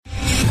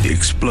The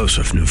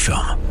explosive new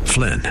film,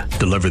 Flynn,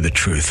 deliver the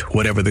truth,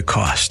 whatever the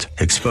cost.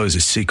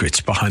 Exposes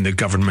secrets behind the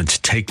government's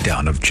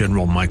takedown of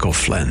General Michael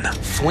Flynn.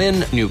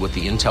 Flynn knew what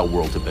the intel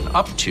world had been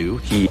up to.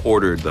 He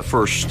ordered the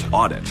first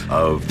audit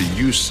of the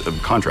use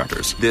of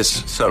contractors.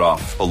 This set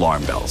off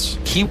alarm bells.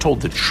 He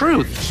told the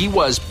truth. He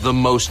was the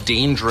most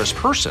dangerous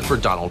person for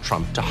Donald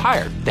Trump to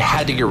hire. They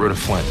had to get rid of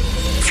Flynn.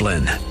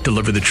 Flynn,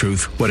 deliver the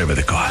truth, whatever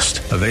the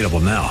cost. Available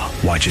now.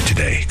 Watch it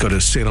today. Go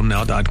to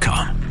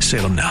salemnow.com.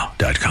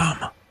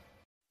 salemnow.com.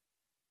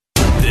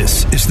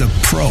 This is the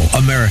Pro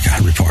America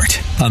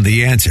Report on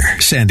The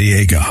Answer San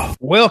Diego.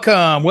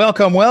 Welcome.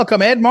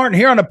 Ed Martin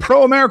here on the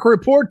Pro America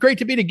Report. Great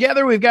to be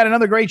together. We've got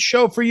another great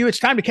show for you. It's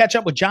time to catch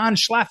up with John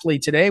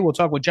Schlafly today. We'll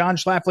talk with John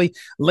Schlafly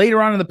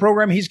later on in the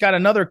program. He's got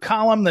another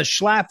column, the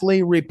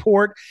Schlafly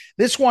Report.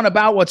 This one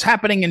about what's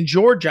happening in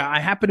Georgia. I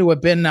happen to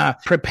have been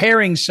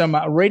preparing some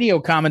radio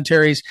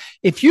commentaries.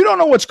 If you don't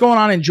know what's going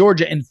on in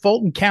Georgia, in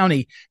Fulton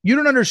County, you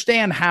don't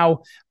understand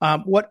how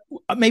what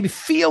maybe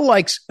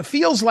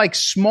feels like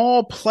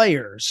small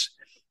players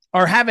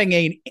are having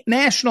a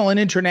national and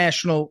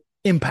international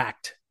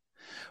impact,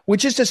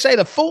 which is to say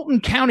the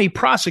Fulton County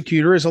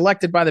prosecutor is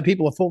elected by the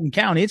people of Fulton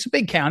County. It's a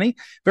big county,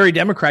 very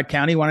Democrat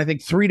county, one, I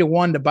think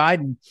 3-1 to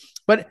Biden.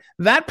 But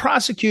that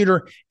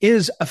prosecutor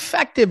is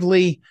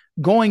effectively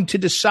going to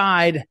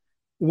decide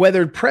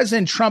whether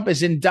President Trump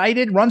is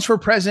indicted, runs for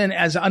president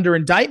as under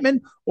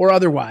indictment or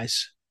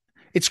otherwise.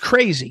 It's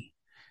crazy.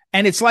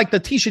 And it's like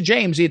Letitia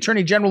James, the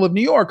Attorney General of New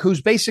York, who's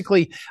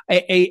basically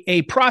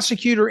a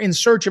prosecutor in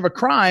search of a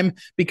crime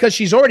because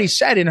she's already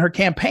said in her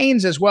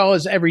campaigns as well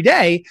as every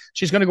day,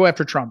 she's going to go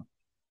after Trump.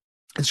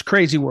 It's a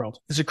crazy world.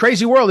 It's a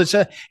crazy world.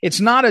 It's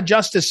not a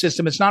justice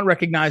system. It's not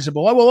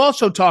recognizable. I will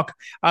also talk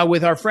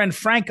with our friend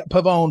Frank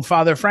Pavone.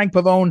 Father Frank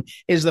Pavone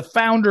is the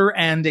founder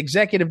and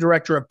executive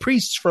director of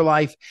Priests for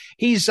Life.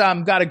 He's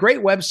got a great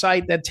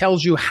website that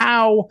tells you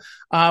how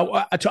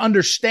to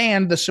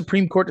understand the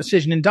Supreme Court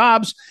decision in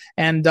Dobbs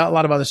and a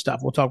lot of other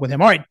stuff. We'll talk with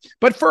him. All right.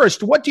 But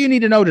first, what do you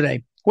need to know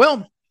today?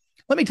 Well,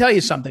 let me tell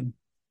you something.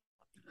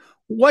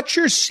 What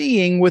you're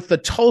seeing with the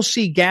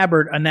Tulsi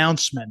Gabbard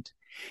announcement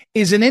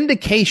is an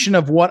indication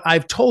of what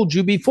I've told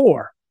you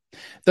before.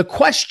 The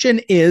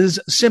question is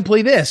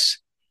simply this.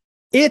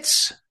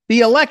 It's the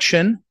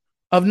election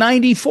of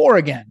 94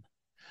 again.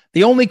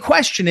 The only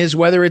question is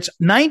whether it's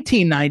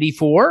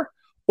 1994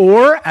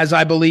 or, as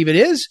I believe it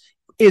is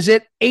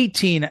it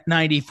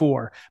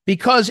 1894?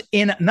 Because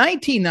in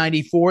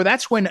 1994,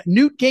 that's when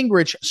Newt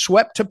Gingrich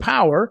swept to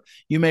power,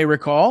 you may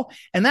recall.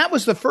 And that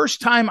was the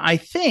first time, I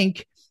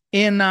think,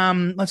 they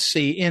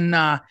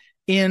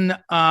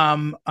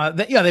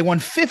won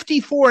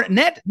 54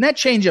 net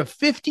change of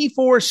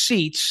 54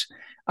 seats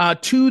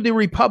to the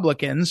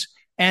Republicans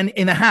and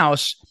in the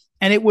House.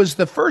 And it was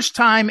the first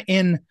time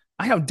in,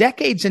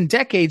 decades and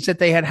decades that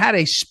they had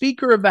a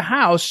Speaker of the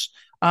House.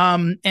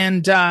 And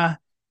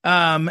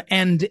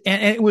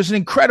it was an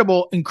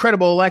incredible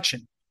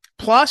election.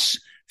 Plus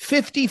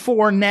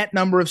 54 net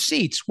number of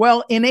seats.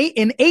 Well, in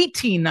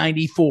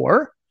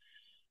 1894,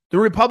 the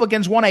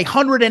Republicans won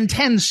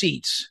 110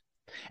 seats.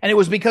 And it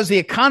was because the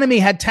economy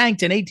had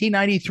tanked in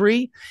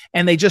 1893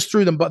 and they just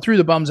threw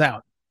the bums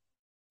out.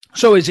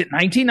 So is it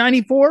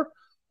 1994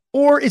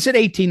 or is it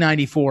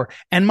 1894?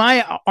 And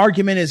my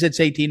argument is it's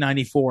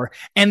 1894.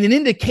 And an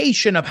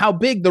indication of how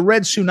big the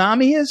red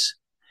tsunami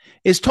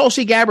is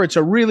Tulsi Gabbard's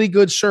a really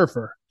good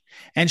surfer.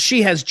 And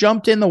she has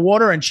jumped in the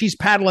water and she's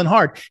paddling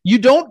hard. You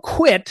don't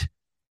quit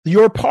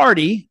your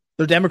party,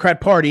 the Democrat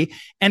Party,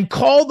 and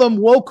call them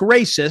woke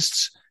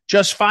racists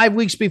just 5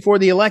 weeks before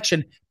the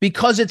election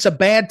because it's a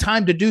bad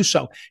time to do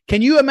so.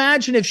 Can you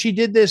imagine if she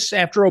did this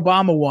after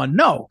Obama won?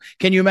 No.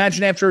 Can you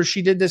imagine if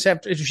she did this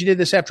after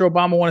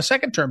Obama won a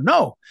second term?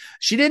 No.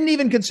 She didn't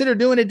even consider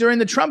doing it during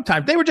the Trump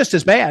time. They were just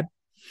as bad.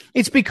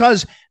 It's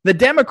because the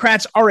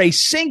Democrats are a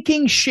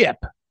sinking ship.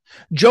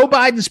 Joe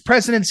Biden's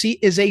presidency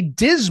is a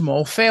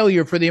dismal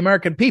failure for the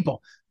American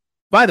people.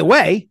 By the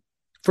way,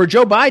 for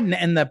Joe Biden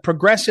and the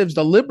progressives,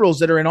 the liberals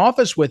that are in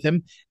office with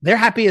him, they're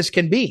happy as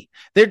can be.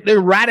 They're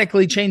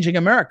radically changing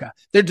America.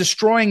 They're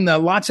destroying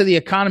lots of the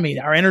economy,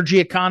 our energy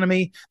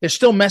economy. They're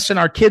still messing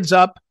our kids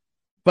up,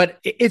 but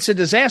it's a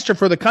disaster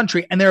for the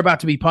country and they're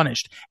about to be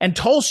punished. And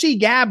Tulsi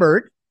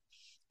Gabbard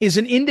is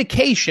an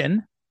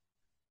indication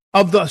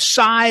of the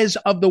size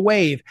of the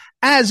wave,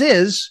 as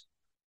is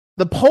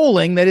the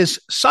polling that is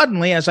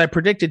suddenly, as I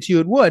predicted to you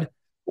it would.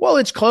 Well,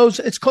 it's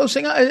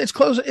closing up.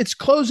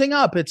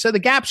 The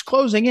gap's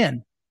closing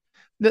in.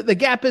 The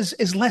gap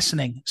is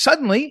lessening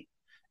suddenly.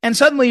 And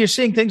suddenly you're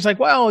seeing things like,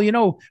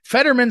 well,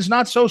 Fetterman's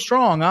not so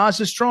strong. Oz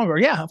is stronger.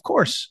 Yeah, of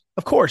course.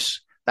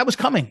 That was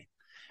coming.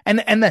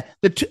 And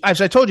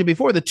as I told you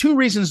before, the two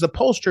reasons the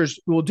pollsters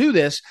will do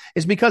this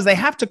is because they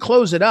have to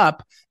close it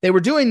up. They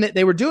were doing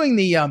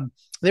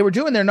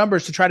their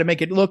numbers to try to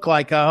make it look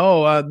like,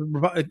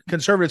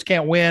 conservatives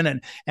can't win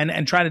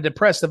and try to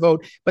depress the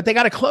vote. But they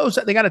got to close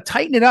it. They got to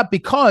tighten it up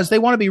because they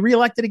want to be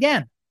reelected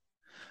again.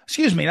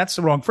 Excuse me, that's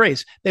the wrong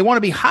phrase. They want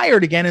to be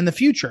hired again in the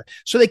future.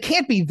 So they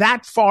can't be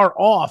that far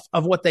off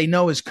of what they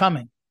know is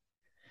coming.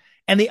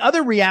 And the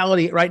other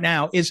reality right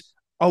now is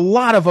a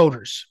lot of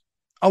voters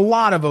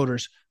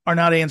are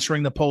not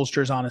answering the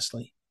pollsters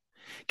honestly.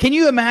 Can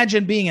you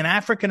imagine being an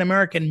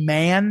African-American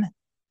man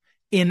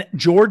in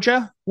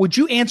Georgia? Would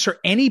you answer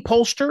any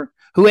pollster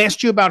who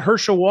asked you about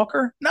Herschel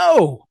Walker?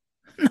 No.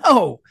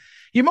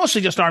 You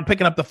mostly just aren't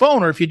picking up the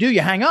phone, or if you do, you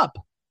hang up.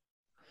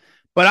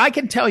 But I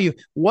can tell you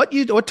what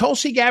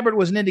Tulsi Gabbard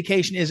was an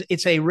indication is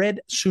it's a red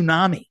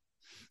tsunami.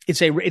 It's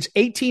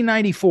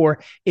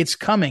 1894. It's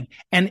coming,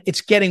 and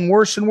it's getting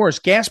worse and worse.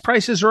 Gas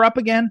prices are up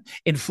again.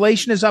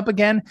 Inflation is up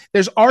again.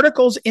 There's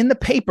articles in the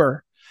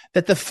paper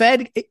that the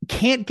Fed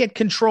can't get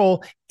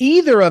control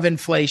either of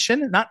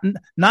inflation,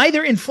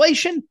 neither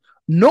inflation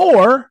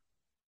nor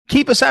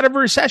keep us out of a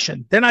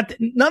recession.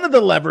 None of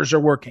the levers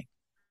are working.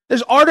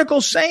 There's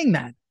articles saying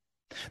that.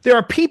 There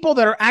are people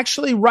that are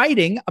actually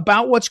writing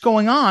about what's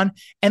going on,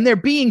 and they're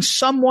being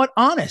somewhat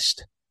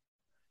honest.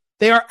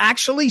 They are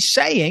actually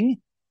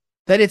saying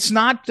that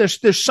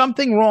there's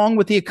something wrong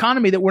with the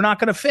economy that we're not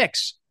going to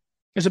fix.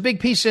 There's a big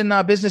piece in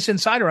Business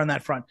Insider on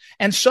that front.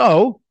 And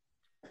so,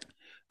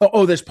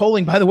 there's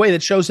polling, by the way,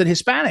 that shows that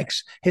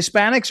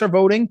Hispanics are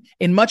voting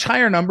in much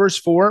higher numbers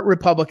for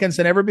Republicans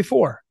than ever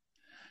before.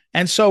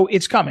 And so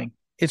it's coming.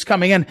 It's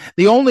coming. And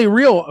the only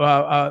real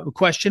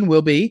question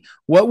will be,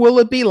 what will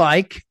it be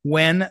like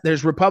when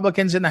there's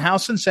Republicans in the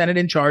House and Senate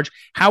in charge?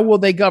 How will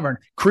they govern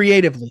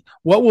creatively?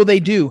 What will they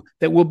do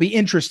that will be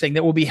interesting,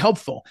 that will be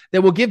helpful,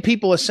 that will give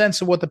people a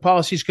sense of what the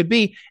policies could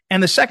be?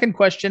 And the second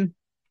question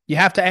you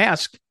have to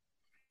ask,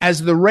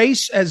 as the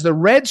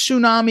red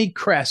tsunami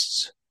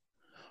crests,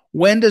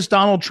 when does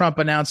Donald Trump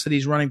announce that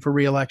he's running for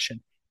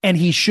re-election? And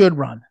he should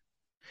run.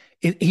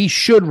 He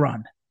should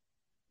run.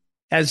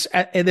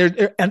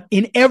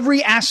 In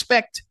every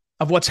aspect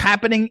of what's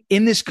happening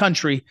in this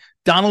country,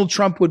 Donald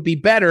Trump would be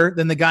better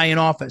than the guy in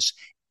office.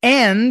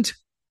 And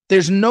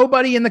there's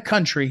nobody in the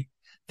country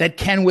that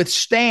can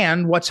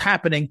withstand what's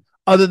happening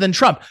other than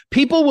Trump.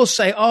 People will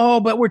say,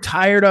 but we're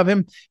tired of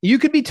him. You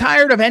could be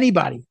tired of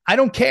anybody. I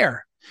don't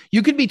care.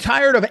 You could be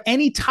tired of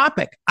any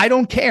topic. I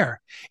don't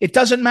care. It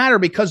doesn't matter,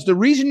 because the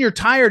reason you're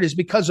tired is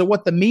because of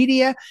what the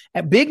media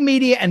and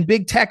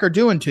big tech are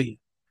doing to you.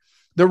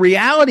 The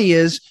reality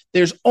is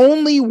there's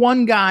only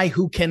one guy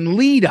who can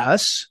lead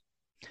us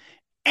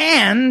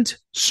and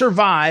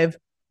survive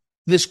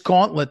this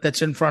gauntlet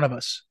that's in front of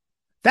us.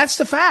 That's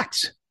the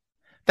facts.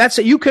 That's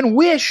it. You can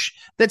wish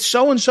that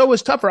so-and-so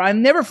was tougher. I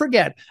never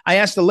forget. I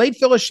asked the late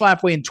Phyllis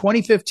Schlafly in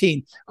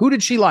 2015, who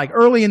did she like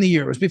early in the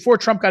year? It was before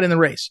Trump got in the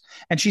race.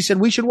 And she said,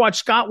 we should watch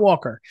Scott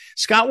Walker.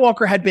 Scott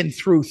Walker had been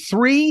through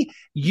 3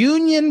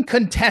 union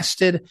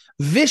contested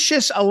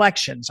vicious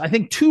elections. I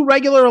think 2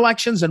 regular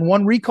elections and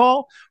 1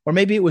 recall, or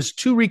maybe it was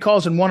 2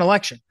 recalls and 1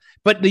 election.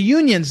 But the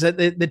unions,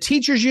 the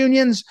teachers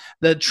unions,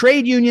 the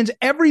trade unions,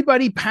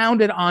 everybody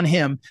pounded on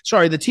him.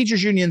 Sorry, the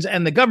teachers unions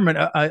and the government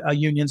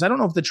unions. I don't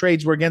know if the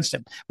trades were against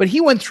him, but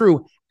he went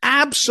through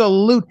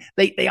absolute.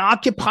 They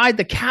occupied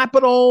the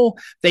Capitol.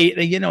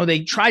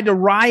 They tried to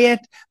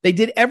riot. They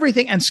did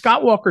everything, and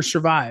Scott Walker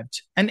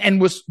survived and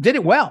did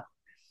it well.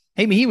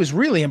 I mean, he was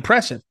really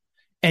impressive,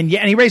 and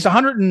he raised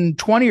 $120 or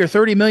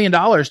 $30 million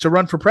to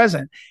run for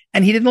president,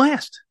 and he didn't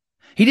last.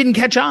 He didn't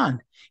catch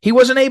on. He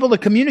wasn't able to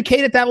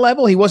communicate at that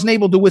level. He wasn't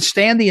able to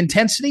withstand the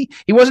intensity.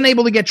 He wasn't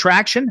able to get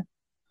traction.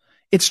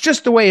 It's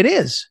just the way it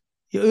is.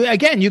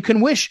 Again, you can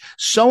wish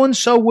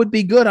so-and-so would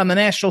be good on the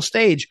national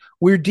stage.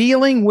 We're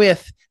dealing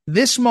with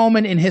this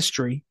moment in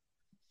history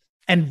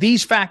and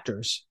these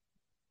factors.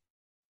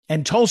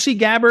 And Tulsi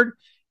Gabbard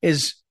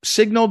is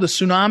signaled a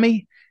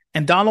tsunami,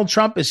 and Donald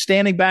Trump is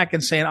standing back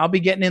and saying, I'll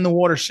be getting in the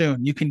water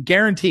soon. You can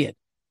guarantee it.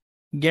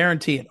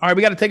 Guarantee it. All right,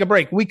 we got to take a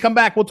break. When we come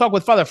back, we'll talk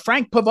with Father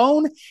Frank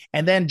Pavone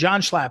and then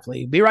John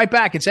Schlafly. Be right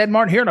back. It's Ed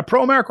Martin here on a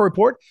Pro America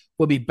Report.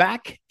 We'll be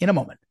back in a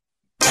moment.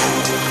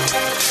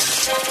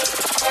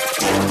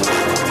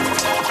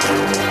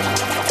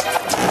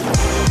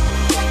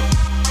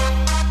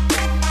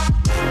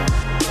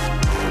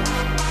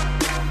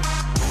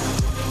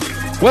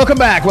 Welcome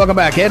back. Welcome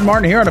back. Ed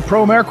Martin here on a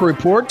Pro America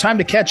Report. Time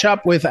to catch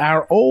up with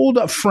our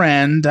old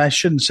friend. I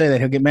shouldn't say that.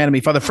 He'll get mad at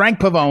me. Father Frank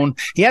Pavone.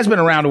 He has been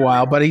around a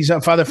while, but he's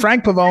Father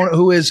Frank Pavone,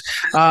 who is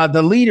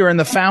the leader and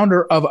the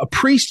founder of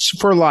Priests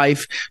for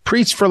Life,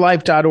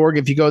 priestsforlife.org.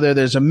 If you go there,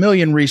 there's a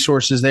million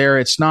resources there.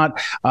 It's not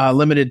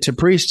limited to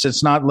priests.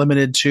 It's not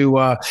limited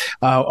to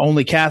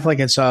only Catholic.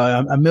 It's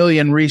a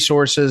million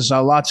resources,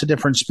 lots of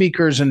different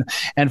speakers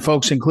and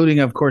folks, including,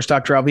 of course,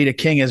 Dr. Alveda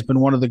King has been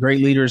one of the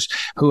great leaders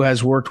who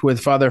has worked with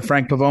Father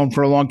Frank Pavone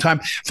for a long time.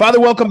 Father,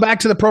 welcome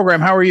back to the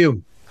program. How are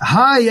you?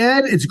 Hi,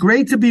 Ed. It's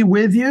great to be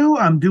with you.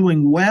 I'm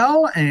doing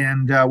well,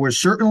 and we're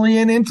certainly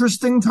in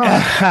interesting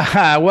times.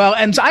 Well,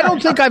 and I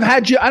don't think I've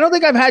had you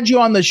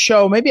on the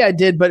show. Maybe I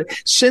did, but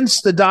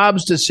since the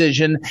Dobbs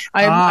decision,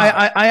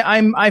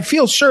 I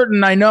feel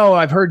certain. I know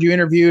I've heard you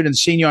interviewed and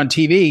seen you on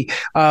TV.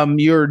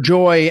 Your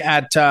joy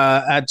at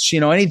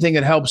anything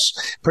that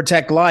helps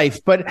protect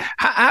life. But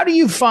how do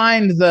you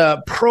find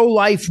the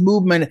pro-life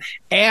movement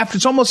after?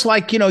 It's almost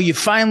like you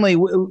finally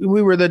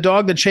we were the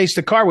dog that chased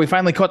the car. We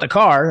finally caught the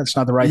car. That's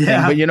not the right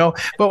thing,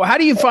 but how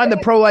do you find the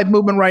pro-life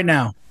movement right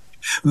now?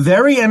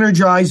 Very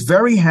energized,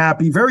 very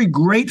happy, very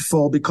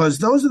grateful, because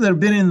those that have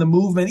been in the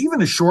movement,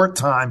 even a short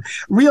time,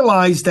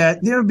 realize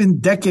that there have been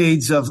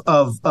decades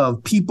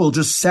of people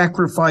just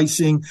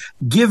sacrificing,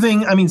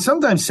 giving,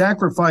 sometimes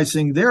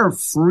sacrificing their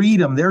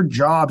freedom, their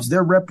jobs,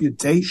 their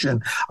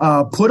reputation,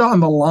 put on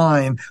the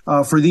line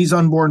for these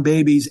unborn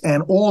babies,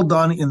 and all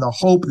done in the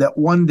hope that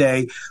one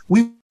day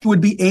we would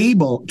be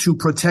able to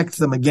protect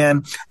them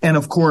again. And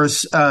of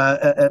course,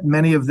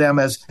 many of them,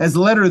 as the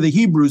letter of the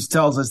Hebrews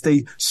tells us,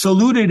 they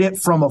saluted it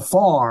from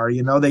afar.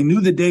 They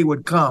knew the day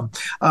would come.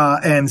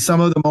 And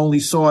some of them only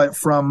saw it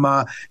from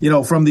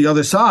the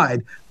other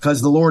side,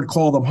 because the Lord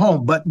called them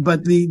home.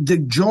 But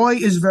the joy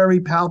is very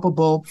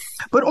palpable.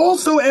 But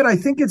also, Ed, I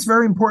think it's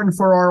very important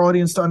for our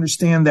audience to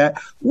understand that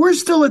we're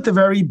still at the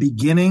very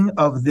beginning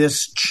of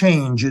this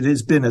change. It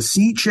has been a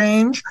sea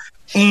change.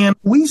 And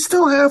we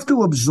still have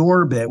to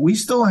absorb it. We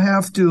still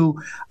have to,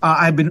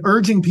 I've been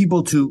urging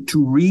people to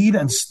read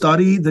and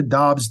study the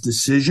Dobbs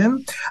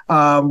decision,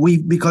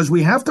 because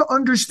we have to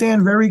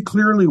understand very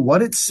clearly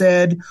what it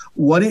said,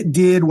 what it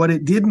did, what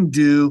it didn't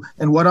do,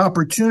 and what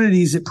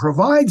opportunities it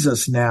provides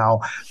us now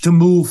to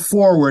move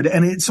forward.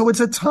 And so it's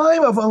a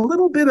time of a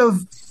little bit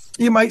of,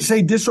 you might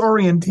say,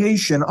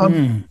 disorientation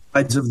on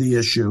sides of the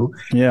issue.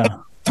 Yeah.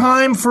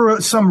 Time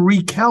for some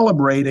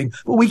recalibrating,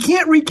 but we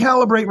can't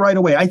recalibrate right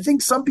away. I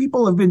think some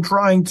people have been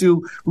trying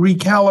to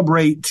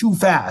recalibrate too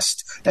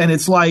fast. And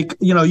it's like,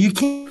 you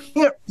can't,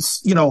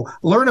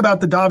 learn about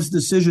the Dobbs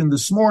decision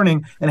this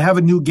morning and have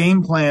a new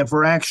game plan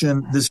for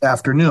action this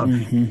afternoon.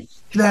 Mm-hmm.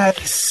 That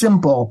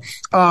simple.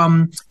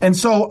 And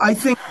so I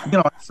think,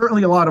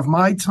 certainly a lot of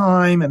my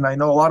time, and I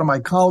know a lot of my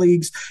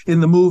colleagues in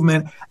the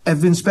movement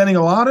have been spending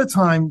a lot of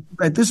time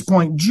at this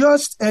point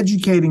just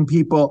educating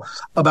people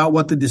about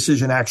what the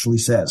decision actually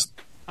says.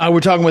 We're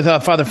talking with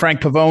Father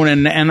Frank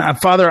Pavone, and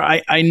Father,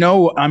 I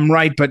know I'm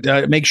right, but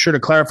make sure to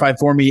clarify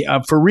for me.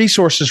 For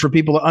resources for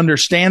people to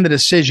understand the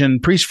decision,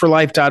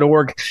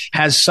 priestforlife.org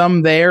has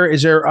some there.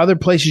 Is there other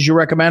places you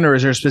recommend, or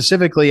is there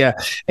specifically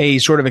a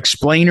sort of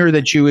explainer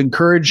that you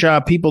encourage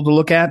people to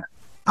look at?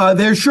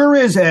 There sure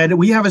is, Ed.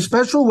 We have a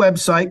special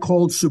website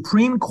called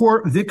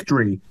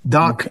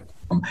SupremeCourtVictory.com.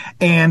 Okay.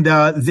 And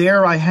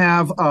there I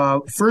have,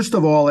 first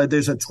of all,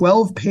 there's a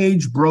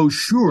 12-page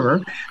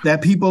brochure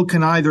that people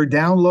can either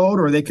download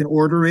or they can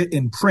order it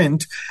in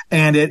print.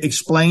 And it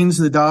explains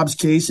the Dobbs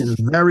case in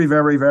very,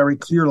 very, very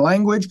clear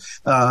language.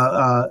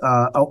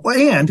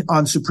 And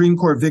on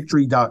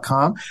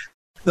SupremeCourtVictory.com.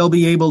 They'll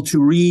be able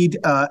to read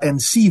and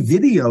see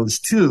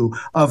videos, too,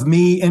 of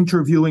me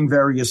interviewing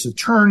various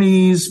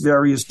attorneys,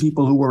 various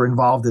people who were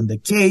involved in the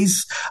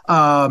case,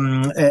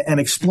 and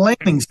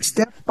explaining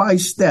step by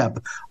step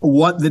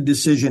what the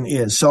decision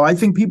is. So I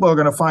think people are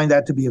going to find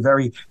that to be a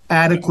very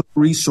adequate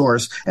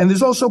resource. And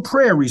there's also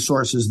prayer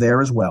resources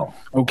there as well.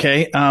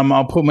 Okay.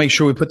 I'll make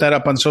sure we put that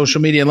up on social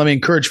media. Let me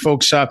encourage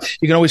folks. You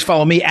can always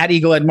follow me at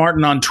Eagle Ed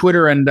Martin on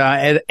Twitter, and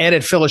ed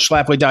at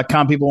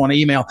phyllisschlafly.com. People want to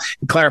email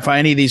and clarify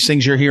any of these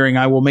things you're hearing.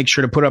 I will make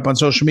sure to put up on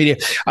social media.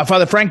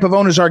 Father Frank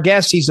Pavone is our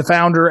guest. He's the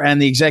founder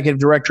and the executive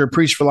director of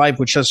Priests for Life,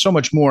 which does so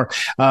much more.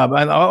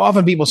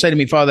 Often people say to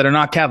me, Father, that are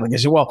not Catholic. I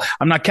say, well,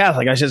 I'm not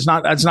Catholic. I said,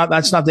 that's not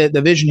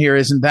the vision here,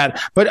 isn't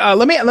that? But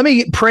let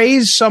me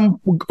praise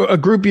a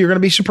group you're going to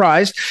be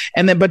surprised,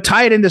 but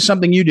tie it into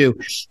something you do.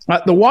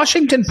 The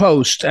Washington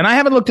Post, and I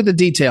haven't looked at the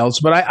details,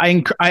 but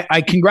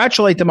I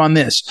congratulate them on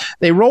this.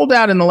 They rolled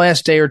out in the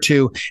last day or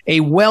two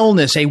a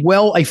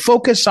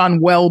focus on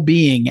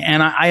well-being.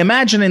 And I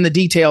imagine in the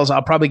details,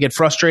 I'll probably get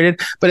frustrated,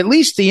 but at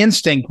least the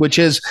instinct, which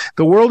is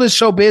the world is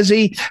so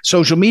busy,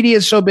 social media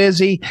is so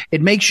busy,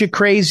 it makes you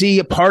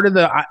crazy. Part of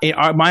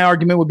my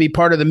argument would be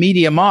part of the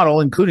media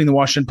model, including the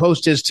Washington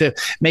Post, is to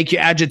make you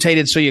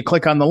agitated so you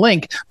click on the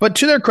link. But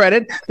to their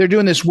credit, they're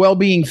doing this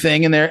well-being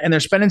thing, and they're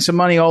spending some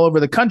money all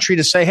over the country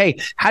to say, hey,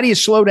 how do you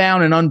slow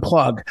down and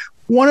unplug?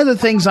 One of the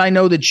things I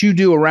know that you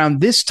do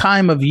around this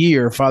time of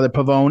year, Father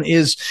Pavone,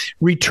 is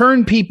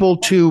return people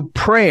to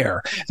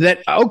prayer. That,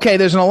 okay,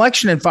 there's an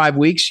election in 5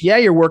 weeks. Yeah,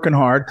 you're working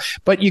hard,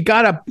 but you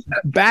got to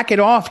back it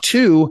off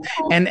too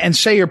and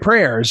say your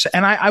prayers.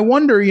 And I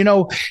wonder,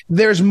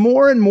 there's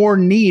more and more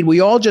need. We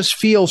all just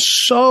feel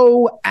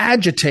so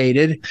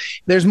agitated.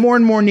 There's more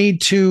and more need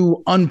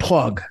to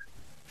unplug.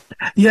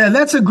 Yeah,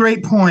 that's a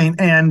great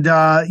point. And,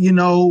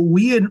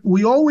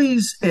 we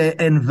always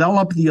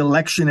envelop the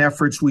election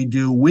efforts we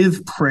do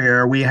with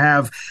prayer. We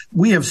have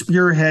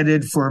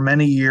spearheaded for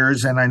many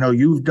years, and I know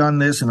you've done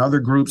this and other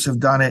groups have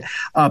done it,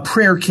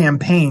 prayer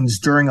campaigns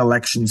during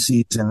election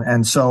season.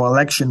 And so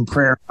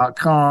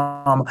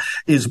electionprayer.com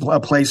is a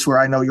place where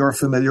I know you're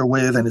familiar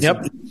with, and it's a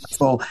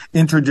beautiful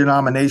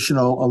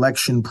interdenominational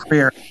election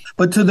prayer.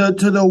 But to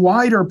the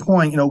wider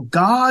point,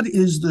 God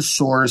is the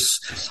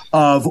source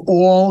of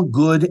all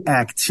good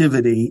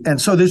activity.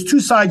 And so there's two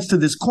sides to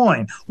this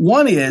coin.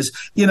 One is,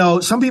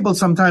 some people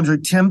sometimes are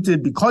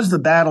tempted, because the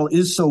battle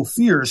is so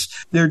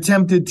fierce, they're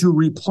tempted to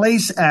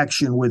replace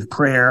action with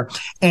prayer.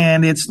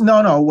 And it's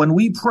no, when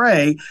we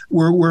pray,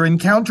 we're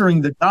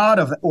encountering the God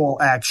of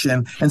all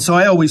action. And so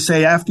I always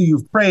say, after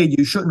you've prayed,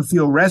 you shouldn't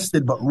feel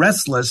rested, but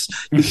restless.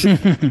 You should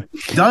have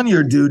done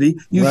your duty.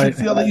 You should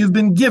feel that you've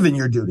been given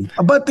your duty.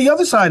 But the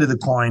other side of the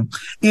coin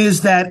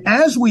is that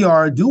as we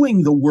are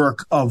doing the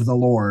work of the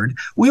Lord,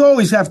 we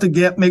always have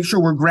to make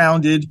sure we're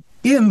grounded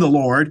in the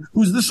Lord,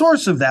 who's the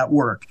source of that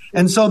work.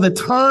 And so the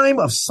time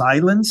of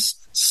silence,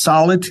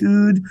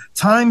 solitude,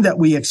 time that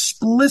we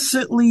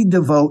explicitly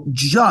devote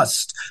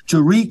just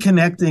to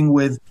reconnecting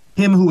with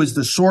Him who is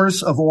the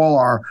source of all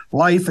our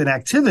life and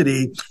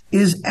activity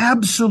is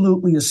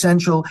absolutely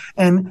essential.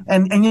 And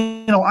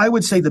I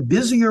would say the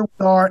busier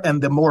we are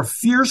and the more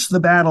fierce the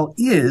battle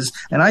is,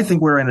 and I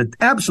think we're in an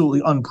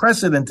absolutely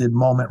unprecedented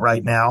moment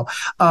right now,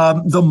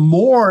 the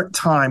more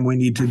time we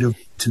need to do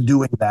to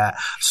doing that.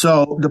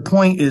 So the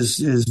point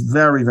is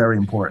very, very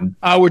important.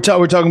 We're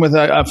talking with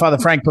Father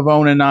Frank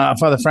Pavone, and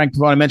Father Frank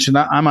Pavone, I mentioned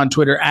I'm on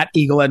Twitter at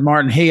Eagle Ed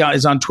Martin. He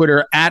is on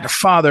Twitter at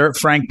Father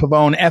Frank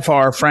Pavone,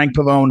 FR Frank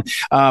Pavone.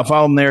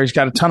 Follow him there. He's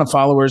got a ton of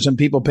followers and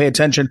people pay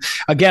attention.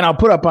 Again, I'll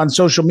put up on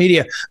social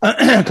media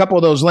a couple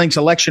of those links,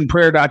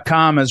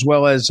 electionprayer.com as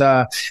well as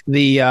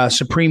the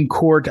Supreme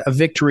Court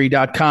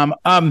Victory.com.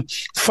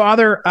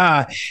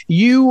 Father,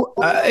 you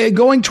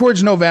going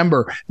towards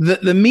November,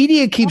 the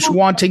media keeps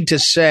wanting to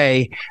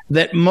say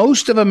that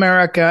most of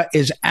America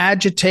is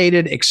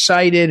agitated,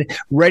 excited,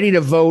 ready to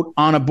vote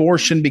on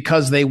abortion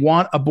because they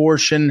want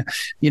abortion,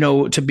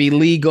 to be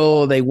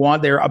legal.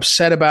 They're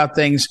upset about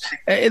things.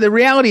 The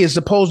reality is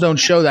the polls don't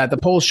show that. The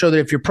polls show that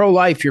if you're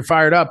pro-life, you're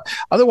fired up.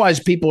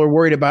 Otherwise, people are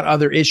worried about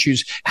other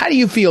issues. How do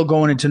you feel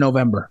going into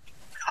November?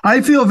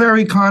 I feel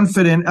very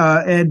confident,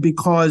 Ed,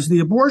 because the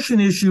abortion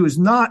issue is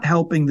not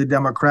helping the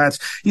Democrats.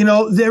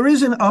 There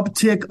is an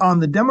uptick on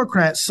the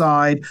Democrat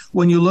side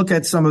when you look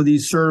at some of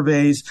these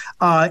surveys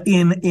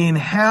in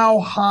how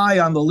high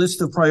on the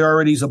list of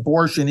priorities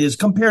abortion is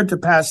compared to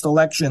past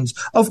elections.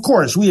 Of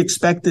course, we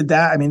expected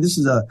that. I mean, this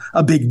is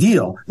a big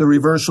deal, the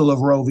reversal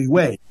of Roe v.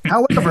 Wade.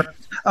 However,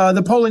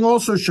 the polling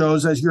also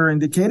shows, as you're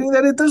indicating,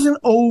 that it doesn't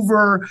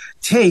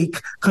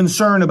overtake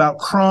concern about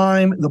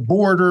crime, the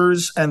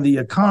borders, and the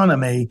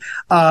economy.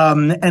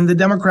 And the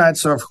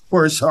Democrats, of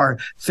course, are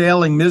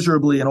failing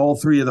miserably in all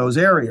three of those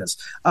areas.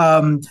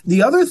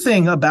 The other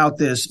thing about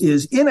this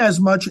is, in as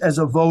much as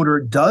a voter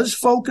does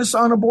focus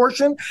on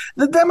abortion,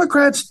 the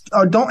Democrats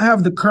don't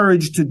have the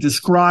courage to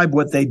describe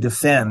what they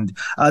defend.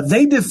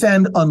 They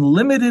defend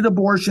unlimited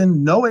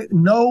abortion, no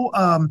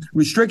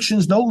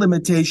restrictions, no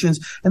limitations,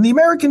 and the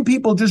American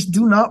people just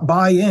do not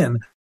buy in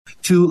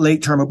to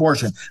late-term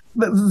abortion.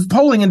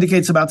 Polling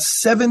indicates about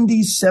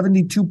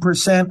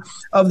 72%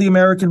 of the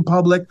American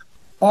public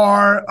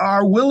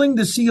are willing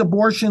to see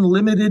abortion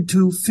limited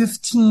to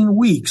 15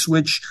 weeks,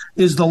 which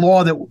is the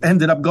law that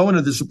ended up going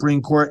to the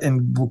Supreme Court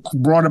and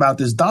brought about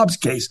this Dobbs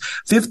case.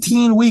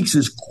 15 weeks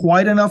is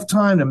quite enough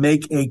time to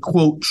make a,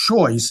 quote,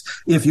 choice,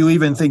 if you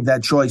even think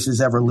that choice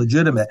is ever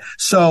legitimate.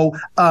 So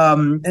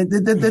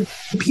the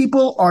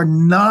people are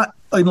not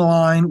in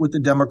line with the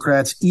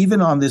Democrats,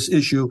 even on this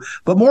issue.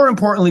 But more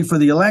importantly for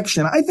the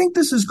election, I think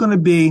this is going to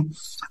be,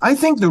 I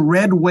think the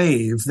red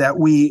wave that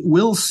we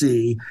will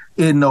see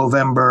in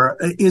November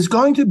is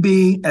going to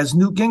be, as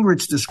Newt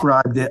Gingrich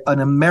described it, an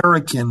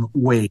American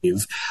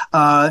wave.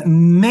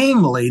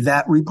 Namely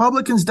that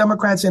Republicans,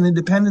 Democrats, and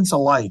independents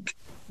alike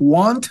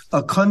want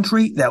a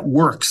country that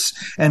works.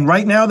 And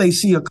right now they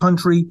see a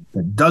country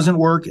that doesn't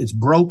work. It's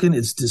broken.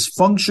 It's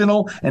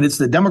dysfunctional, and it's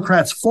the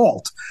Democrats'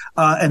 fault.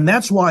 And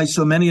that's why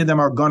so many of them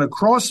are going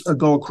to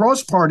go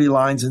across party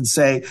lines and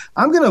say,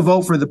 I'm going to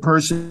vote for the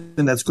person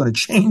that's going to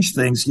change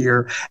things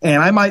here.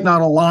 And I might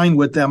not align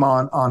with them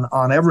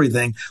on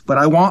everything, but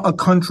I want a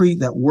country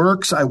that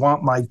works. I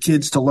want my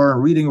kids to learn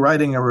reading,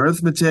 writing, and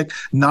arithmetic,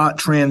 not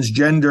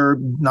transgender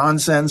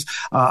nonsense.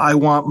 I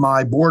want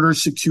my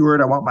borders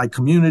secured. I want my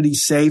community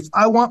safe.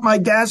 I want my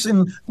gas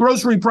and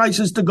grocery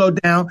prices to go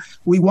down.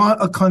 We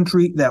want a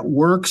country that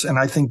works, and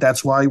I think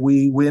that's why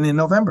we win in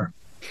November.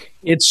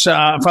 It's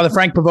Father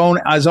Frank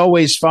Pavone. As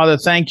always, Father,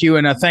 thank you,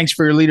 and thanks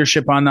for your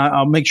leadership on.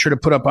 I'll make sure to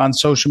put up on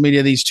social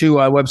media these two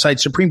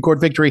websites,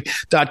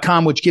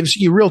 SupremeCourtVictory.com, which gives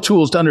you real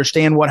tools to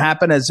understand what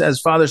happened.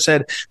 As Father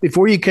said,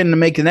 before you can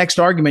make the next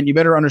argument, you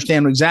better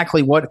understand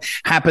exactly what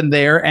happened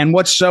there and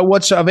what's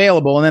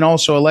available, and then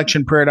also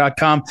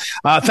ElectionPrayer.com.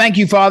 Thank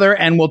you, Father,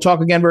 and we'll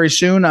talk again very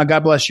soon. God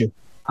bless you.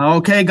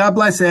 Okay, God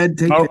bless, Ed.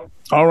 Take care.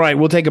 All right,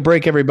 we'll take a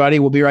break, everybody.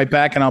 We'll be right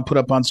back, and I'll put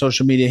up on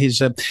social media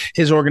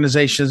his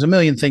organization. There's a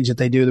million things that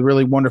they do. The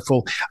really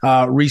wonderful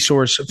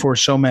resource for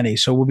so many.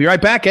 So we'll be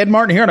right back. Ed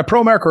Martin here on a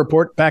Pro America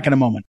Report. Back in a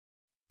moment.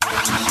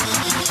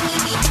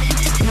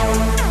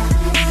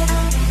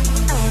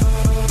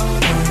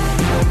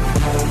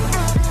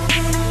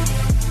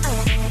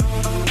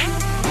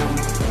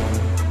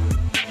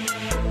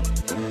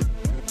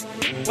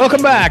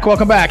 Welcome back.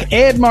 Welcome back.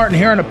 Ed Martin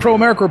here on a Pro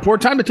America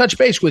Report. Time to touch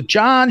base with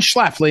John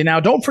Schlafly. Now,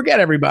 don't forget,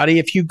 everybody,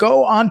 if you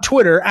go on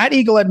Twitter, at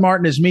Eagle Ed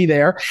Martin is me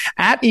there,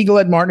 at Eagle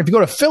Ed Martin. If you go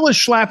to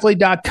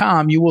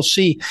phyllisschlafly.com, you will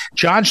see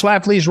John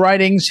Schlafly's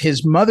writings,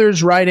 his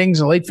mother's writings,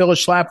 the late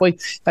Phyllis Schlafly,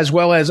 as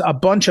well as a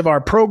bunch of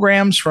our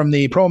programs from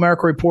the Pro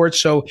America Report.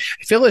 So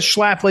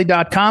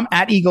phyllisschlafly.com,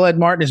 at Eagle Ed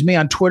Martin is me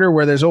on Twitter,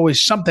 where there's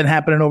always something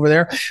happening over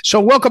there.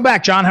 So welcome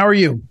back, John. How are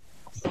you?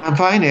 I'm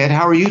fine, Ed.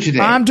 How are you today?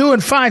 I'm doing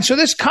fine. So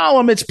this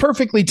column, it's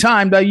perfectly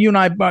timed. You and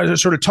I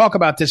sort of talk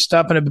about this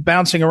stuff and have been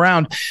bouncing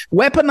around.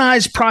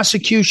 Weaponized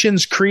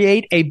prosecutions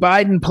create a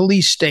Biden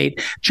police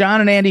state. John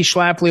and Andy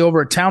Schlafly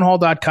over at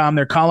townhall.com.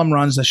 Their column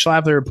runs, the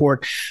Schlafly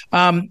Report.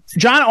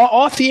 John,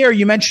 off the air,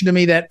 you mentioned to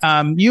me that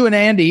you and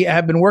Andy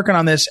have been working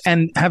on this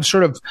and have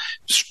sort of,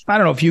 I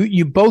don't know if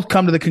you both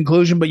come to the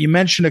conclusion, but you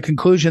mentioned a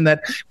conclusion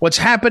that what's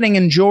happening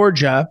in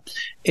Georgia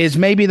is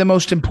maybe the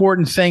most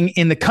important thing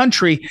in the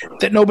country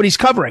that nobody's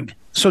covering.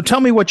 So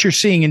tell me what you're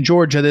seeing in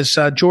Georgia, this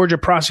Georgia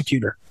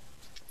prosecutor.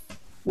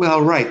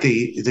 Well, right.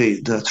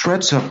 The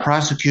threats of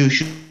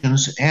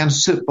prosecutions and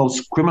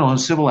both criminal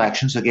and civil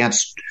actions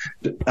against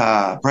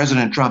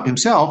President Trump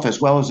himself,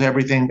 as well as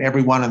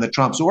everyone in the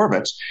Trump's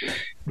orbits.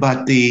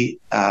 But the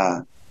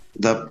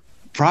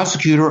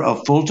prosecutor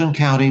of Fulton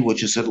County,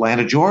 which is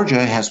Atlanta,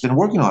 Georgia, has been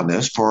working on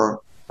this for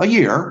a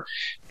year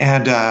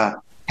and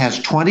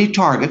has 20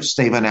 targets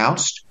they've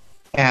announced.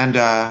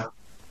 And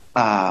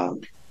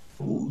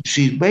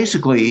she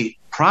basically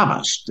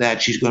promised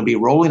that she's going to be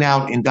rolling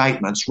out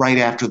indictments right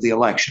after the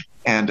election.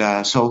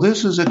 And so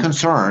this is a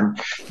concern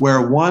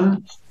where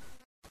one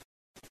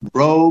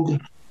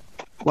rogue,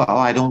 well,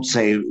 I don't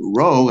say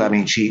rogue, I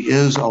mean, she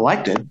is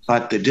elected,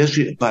 but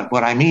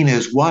what I mean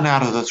is one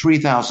out of the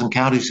 3,000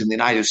 counties in the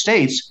United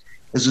States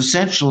is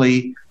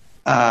essentially,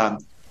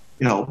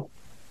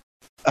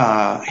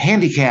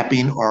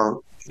 handicapping or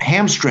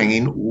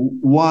hamstringing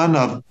one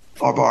of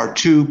our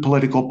two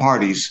political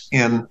parties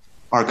in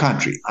our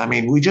country. I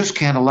mean, we just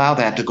can't allow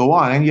that to go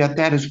on. And yet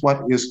that is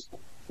what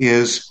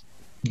is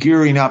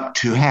gearing up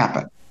to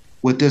happen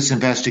with this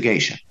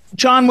investigation.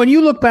 John, when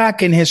you look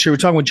back in history, we're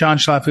talking with John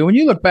Schlafly, when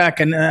you look back,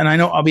 and I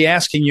know I'll be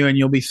asking you and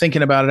you'll be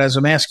thinking about it as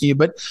I'm asking you,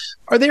 but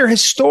are there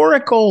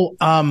historical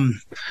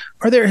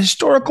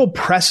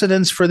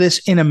precedents for this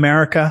in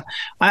America?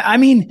 I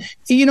mean,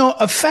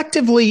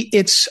 effectively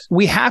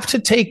we have to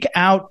take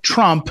out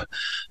Trump,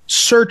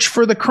 search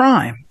for the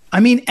crime. I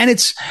mean, and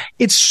it's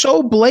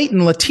so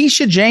blatant.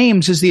 Letitia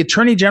James is the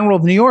Attorney General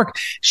of New York.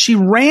 She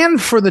ran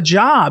for the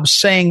job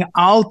saying,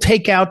 I'll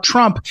take out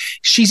Trump.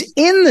 She's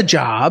in the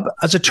job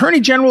as Attorney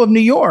General of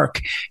New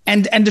York.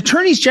 And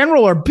attorneys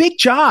general are big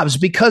jobs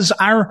because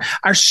our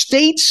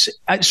states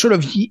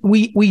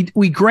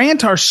we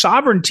grant our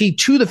sovereignty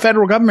to the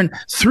federal government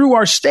through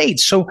our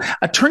states. So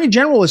Attorney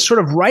General is sort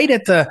of right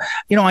at the,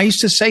 I used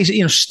to say,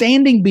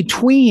 standing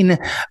between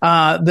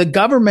the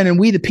government and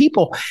we the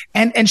people.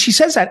 And she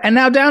says that. And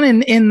now down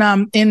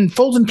in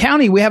Fulton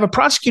County, we have a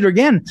prosecutor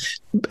again,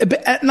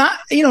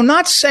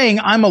 not saying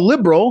I'm a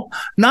liberal,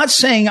 not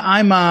saying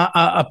I'm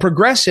a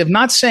progressive,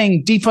 not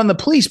saying defund the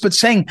police, but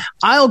saying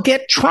I'll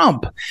get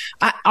Trump.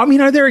 I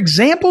mean, are there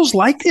examples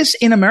like this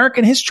in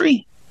American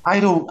history? I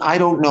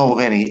don't know of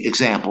any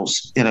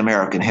examples in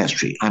American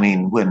history. I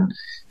mean, when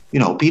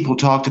people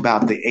talked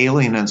about the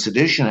Alien and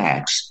Sedition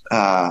Acts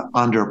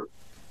under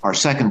our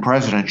second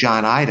president,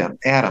 John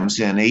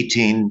Adams, in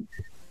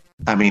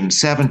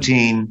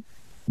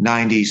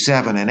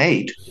 1797 and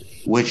 8,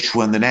 which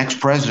when the next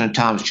president,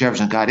 Thomas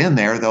Jefferson, got in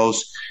there,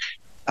 those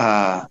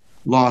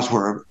laws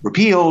were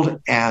repealed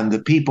and the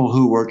people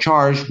who were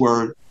charged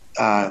were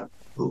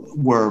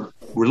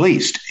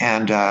released.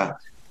 And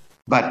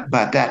but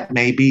that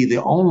may be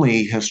the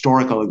only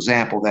historical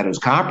example that is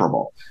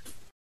comparable.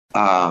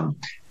 And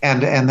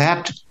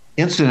that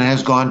incident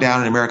has gone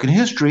down in American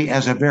history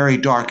as a very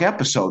dark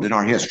episode in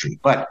our history.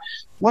 But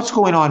what's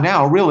going on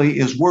now really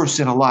is worse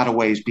in a lot of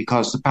ways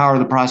because the power of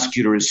the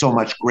prosecutor is so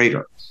much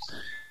greater.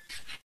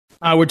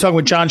 We're talking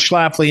with John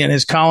Schlafly, and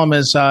his column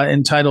is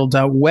entitled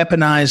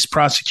Weaponized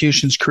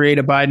Prosecutions Create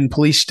a Biden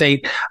Police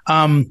State.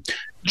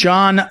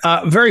 John,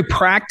 very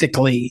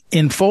practically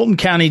in Fulton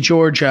County,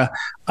 Georgia,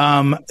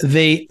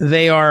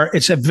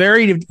 it's a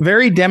very,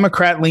 very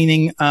Democrat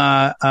leaning,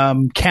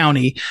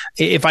 county,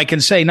 if I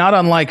can say, not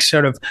unlike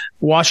sort of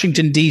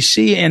Washington,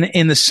 D.C.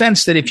 in the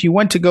sense that if you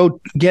went to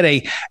go get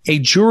a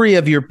jury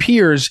of your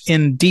peers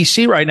in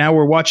D.C. right now,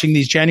 we're watching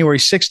these January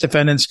 6th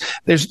defendants.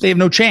 They have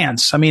no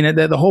chance. I mean,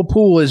 the whole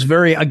pool is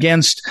very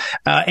against,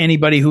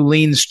 anybody who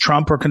leans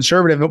Trump or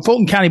conservative.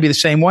 Fulton County be the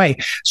same way.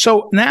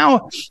 So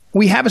now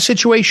we have a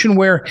situation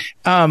where,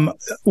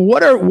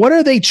 what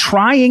are they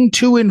trying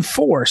to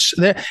enforce?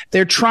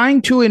 They're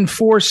trying to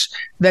enforce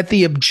that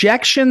the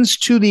objections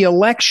to the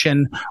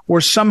election were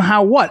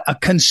somehow a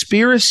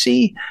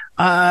conspiracy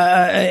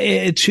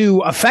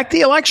to affect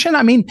the election?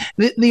 I mean,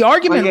 the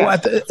argument.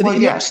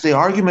 Yes, the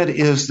argument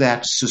is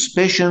that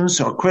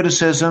suspicions or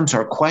criticisms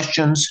or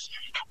questions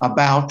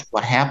about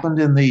what happened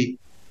in the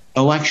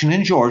election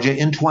in Georgia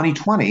in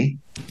 2020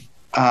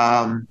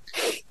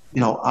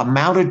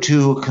 amounted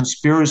to a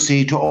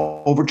conspiracy to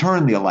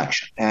overturn the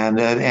election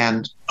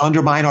and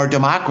undermine our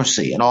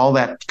democracy and all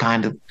that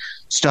kind of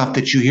stuff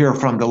that you hear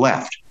from the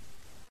left.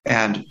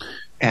 And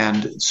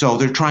so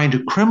they're trying to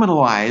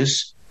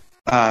criminalize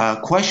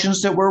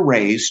questions that were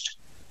raised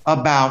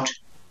about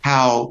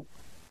how,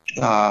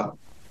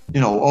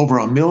 over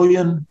 1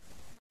 million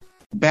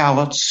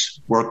ballots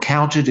were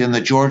counted in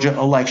the Georgia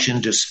election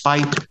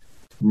despite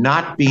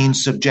not being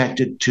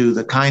subjected to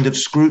the kind of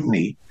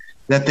scrutiny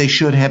that they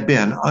should have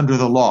been under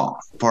the law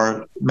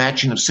for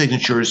matching of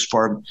signatures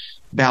for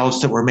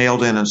ballots that were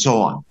mailed in and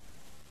so on.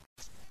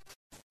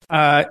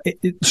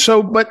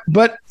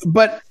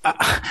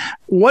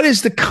 What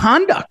is the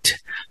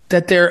conduct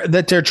that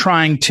they're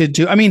trying to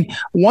do? I mean,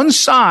 one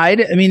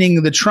side,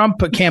 meaning the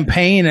Trump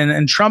campaign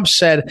and Trump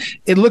said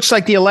it looks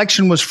like the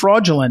election was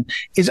fraudulent.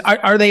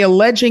 Are they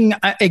alleging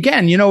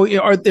again?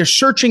 Are they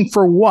searching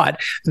for what?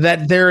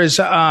 That there is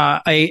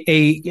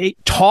a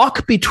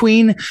talk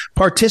between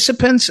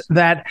participants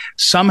that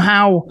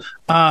somehow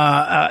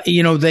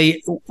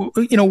they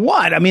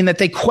what? I mean, that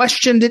they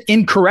questioned it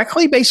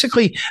incorrectly.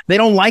 Basically, they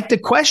don't like the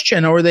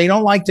question or they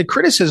don't like the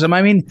criticism.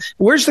 I mean,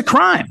 where's the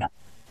crime?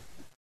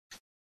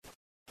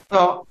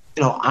 Well,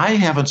 I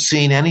haven't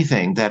seen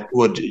anything that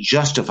would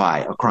justify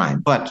a crime,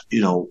 but,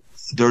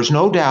 there's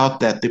no doubt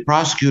that the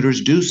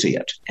prosecutors do see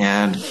it.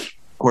 And of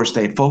course,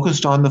 they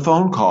focused on the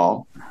phone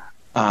call,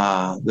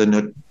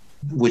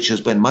 which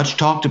has been much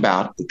talked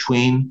about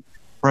between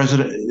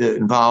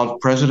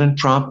involved President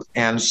Trump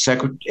and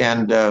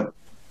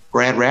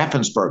Brad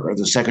Raffensperger,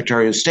 the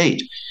Secretary of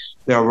State.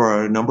 There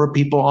were a number of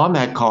people on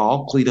that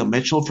call, Cleta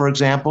Mitchell, for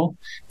example,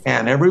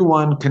 and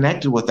everyone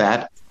connected with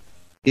that,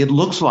 it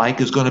looks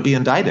like, is going to be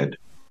indicted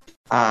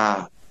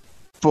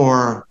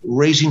for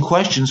raising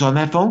questions on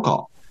that phone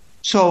call.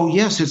 So,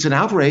 yes, it's an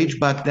outrage,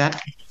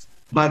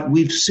 but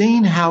we've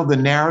seen how the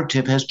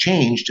narrative has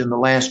changed in the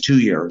last 2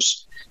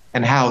 years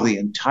and how the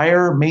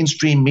entire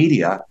mainstream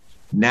media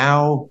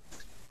now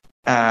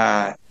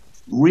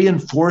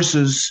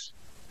reinforces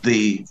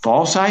the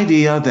false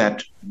idea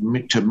that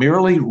to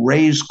merely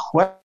raise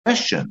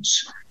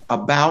questions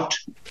about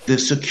the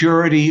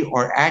security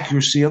or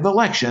accuracy of the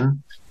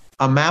election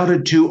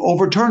amounted to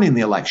overturning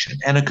the election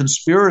and a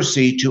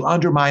conspiracy to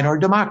undermine our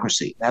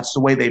democracy. That's the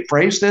way they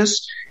phrase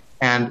this,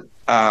 and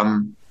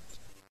they're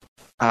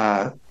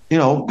going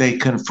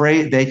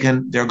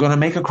to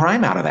make a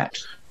crime out of that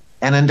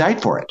and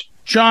indict for it.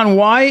 John,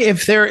 why,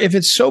 if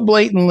it's so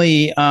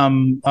blatantly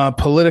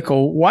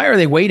political, why are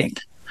they waiting?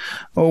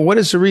 Well, what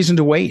is the reason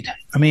to wait?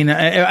 I mean,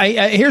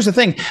 here's the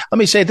thing. Let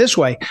me say it this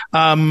way.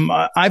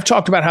 I've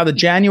talked about how the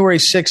January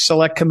 6th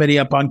Select Committee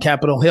up on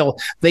Capitol Hill,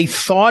 they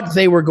thought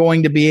they were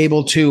going to be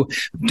able to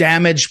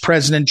damage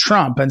President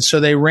Trump. And so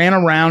they ran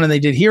around and they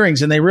did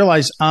hearings and they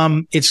realized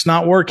it's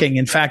not working.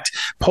 In fact,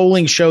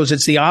 polling shows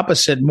it's the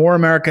opposite. More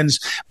Americans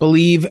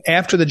believe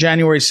after the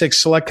January 6th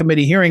Select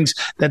Committee hearings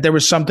that there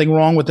was something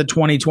wrong with the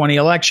 2020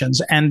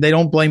 elections, and they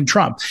don't blame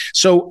Trump.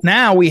 So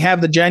now we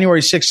have the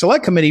January 6th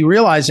Select Committee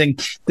realizing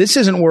this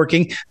isn't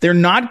working. They're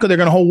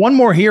going to hold one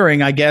more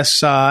hearing, I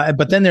guess,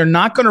 but then they're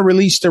not going to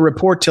release the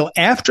report till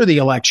after the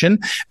election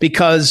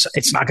because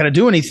it's not going to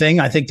do anything.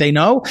 I think they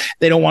know.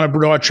 They don't want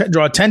to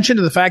draw attention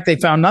to the fact they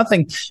found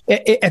nothing.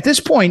 At this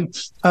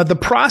point, the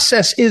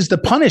process is the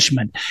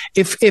punishment.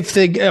 If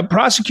the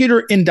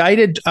prosecutor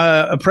indicted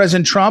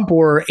President Trump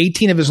or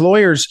 18 of his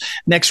lawyers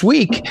next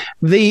week,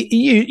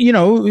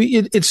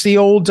 it's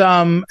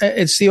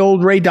the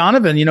old Ray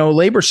Donovan,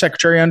 labor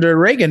secretary under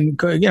Reagan.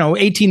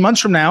 18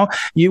 months from now,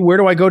 where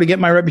do I go to get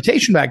my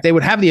reputation back? They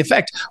would have the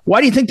effect. Why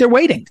do you think they're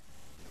waiting?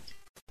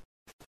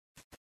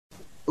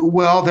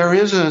 Well, there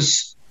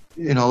is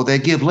they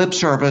give lip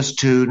service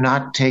to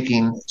not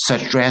taking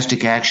such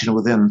drastic action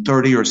within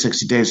 30 or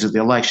 60 days of the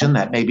election.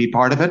 That may be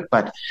part of it.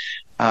 But,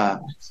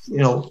 and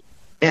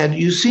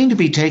you seem to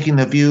be taking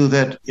the view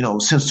that,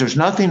 since there's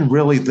nothing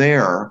really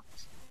there,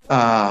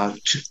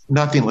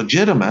 nothing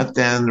legitimate,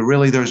 then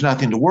really there's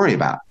nothing to worry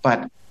about.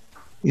 But,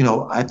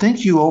 I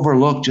think you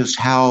overlook just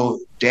how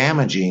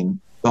damaging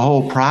the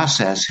whole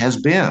process has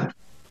been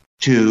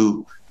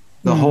to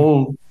the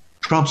whole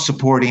Trump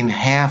supporting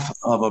half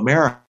of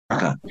America.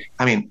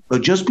 I mean,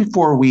 but just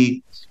before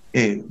we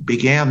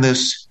began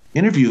this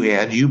interview,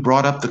 Ed, you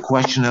brought up the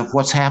question of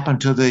what's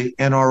happened to the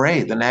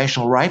NRA, the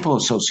National Rifle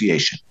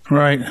Association.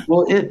 Right.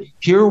 Well,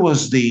 here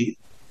was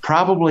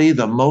probably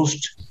the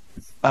most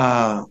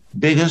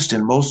biggest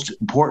and most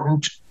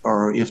important,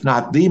 or if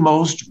not the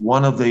most,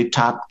 one of the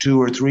top 2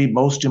 or 3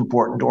 most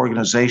important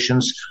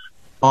organizations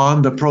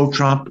on the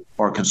pro-Trump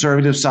or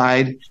conservative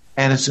side,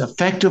 and it's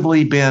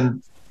effectively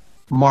been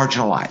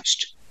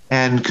marginalized.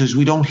 And because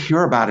we don't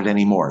hear about it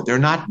anymore, they're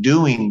not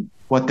doing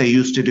what they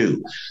used to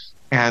do.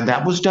 And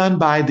that was done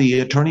by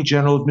the Attorney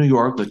General of New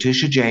York,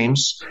 Letitia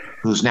James,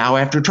 who's now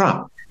after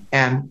Trump.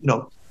 And,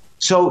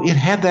 so it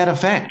had that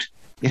effect.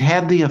 It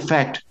had the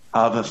effect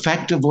of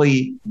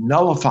effectively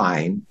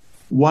nullifying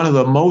one of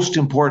the most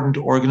important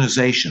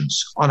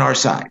organizations on our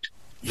side.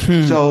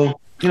 So,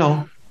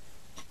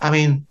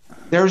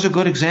 there's a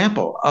good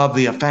example of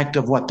the effect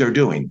of what they're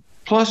doing.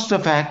 plus the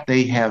fact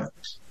they have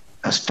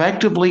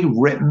effectively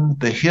written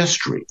the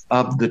history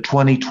of the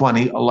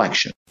 2020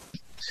 election.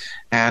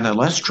 And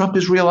unless Trump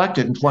is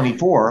reelected in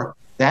 24,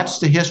 that's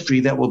the history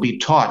that will be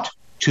taught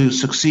to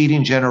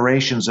succeeding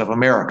generations of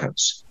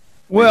Americans.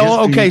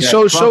 Well, okay,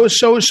 so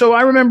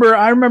I remember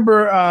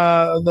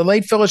the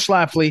late Phyllis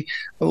Schlafly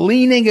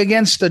leaning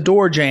against the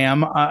door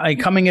jamb,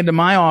 coming into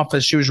my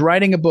office. She was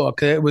writing a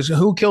book. It was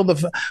Who Killed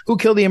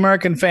the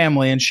American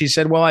Family, and she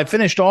said, "Well, I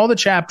finished all the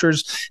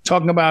chapters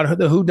talking about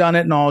the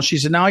whodunit and all." She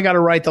said, "Now I got to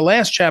write the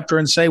last chapter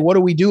and say, what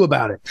do we do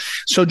about it?"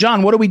 So,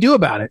 John, what do we do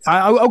about it?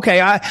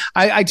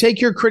 I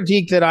take your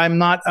critique that I'm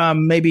not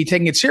maybe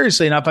taking it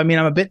seriously enough. I mean,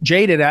 I'm a bit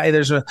jaded.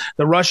 There's the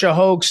Russia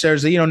hoax.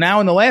 There's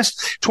now in the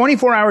last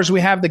 24 hours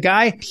we have the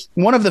guy.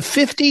 One of the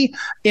 50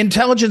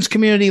 intelligence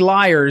community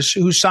liars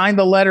who signed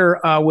the letter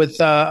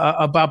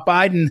about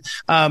Biden,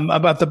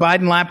 about the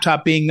Biden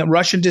laptop being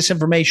Russian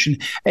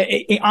disinformation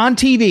on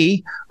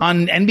TV,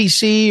 on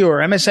NBC or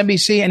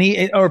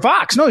MSNBC, or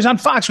Fox. No, he's on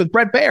Fox with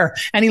Bret Baier,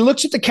 and he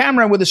looks at the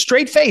camera with a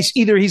straight face.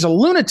 Either he's a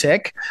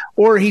lunatic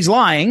or he's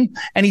lying,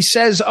 and he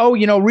says,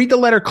 read the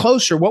letter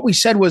closer. What we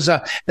said was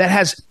that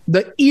has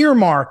the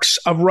earmarks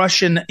of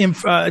Russian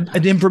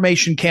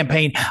information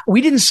campaign.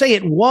 We didn't say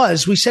it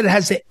was. We said it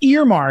has the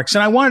earmarks.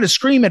 And I wanted to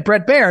scream at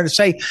Bret Baier to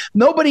say,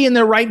 nobody in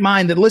their right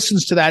mind that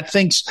listens to that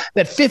thinks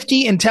that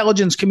 50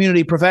 intelligence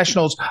community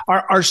professionals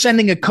are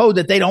sending a code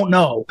that they don't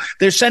know.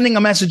 They're sending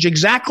a message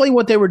exactly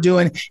what they were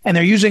doing, and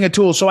they're using a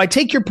tool. So I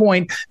take your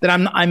point that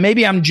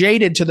I'm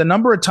jaded to the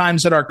number of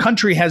times that our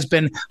country has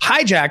been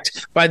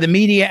hijacked by the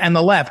media and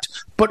the left.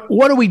 But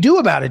what do we do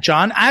about it,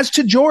 John? As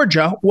to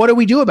Georgia, what do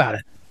we do about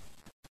it?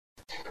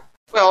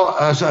 Well,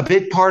 a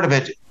big part of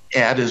it,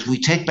 Ed, is we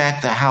take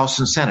back the House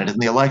and Senate in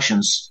the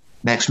elections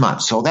next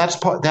month. So that's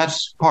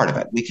part of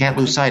it. We can't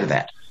lose sight of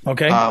that.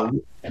 Okay.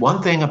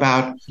 One thing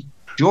about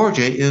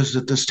Georgia is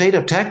that the state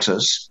of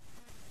Texas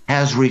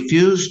has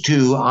refused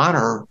to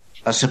honor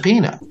a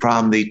subpoena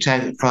from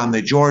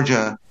the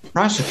Georgia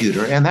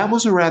prosecutor, and that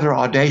was a rather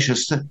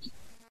audacious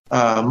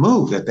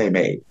move that they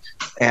made,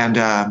 and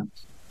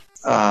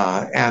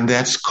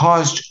that's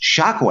caused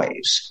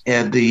shockwaves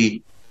at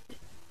the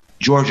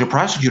Georgia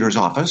prosecutor's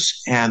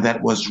office, and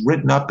that was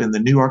written up in the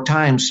New York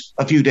Times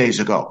a few days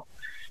ago.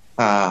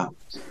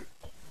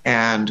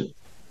 And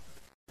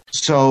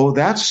so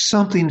that's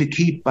something to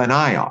keep an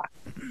eye on.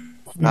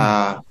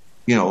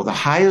 The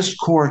highest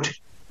court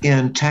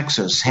in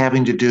Texas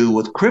having to do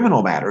with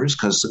criminal matters,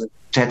 because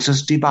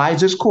Texas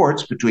divides its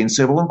courts between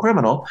civil and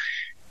criminal,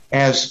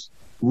 has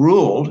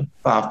ruled,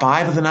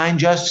 5 of the 9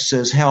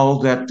 justices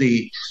held that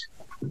the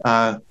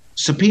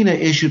subpoena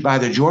issued by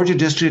the Georgia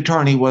district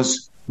attorney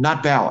was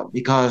not valid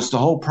because the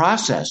whole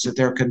process that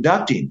they're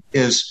conducting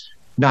is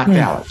not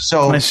valid.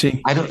 So I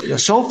see.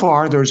 So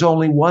far, there's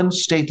only one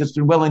state that's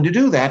been willing to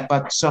do that,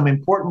 but some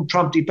important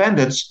Trump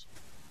defendants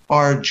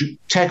are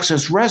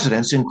Texas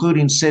residents,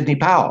 including Sidney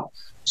Powell.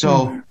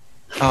 So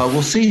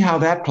we'll see how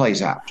that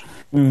plays out.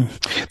 We're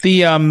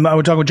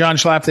talking with John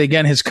Schlafly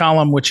again. His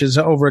column, which is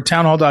over at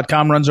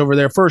townhall.com, runs over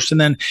there first, and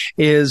then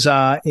is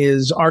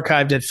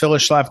archived at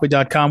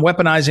phyllisschlafly.com.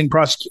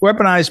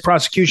 Weaponized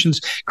prosecutions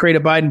create a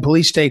Biden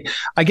police state.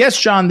 I guess,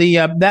 John,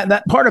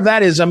 that part of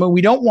that is, we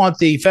don't want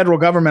the federal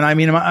government.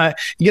 You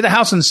get the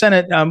House and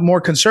Senate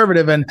more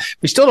conservative, and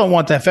we still don't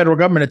want the federal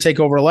government to take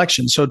over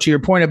elections. So to your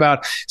point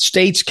about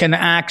states can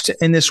act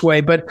in this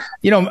way, but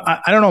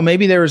I don't know.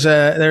 Maybe there's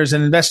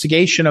an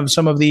investigation of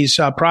some of these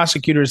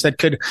prosecutors that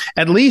could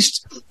at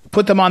least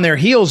put them on their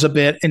heels a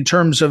bit in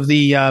terms of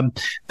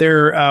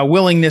their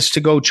willingness to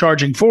go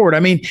charging forward.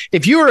 I mean,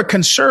 if you were a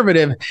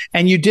conservative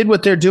and you did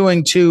what they're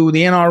doing to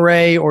the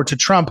NRA or to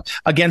Trump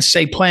against,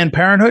 say, Planned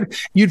Parenthood,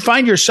 you'd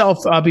find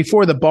yourself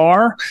before the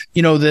bar,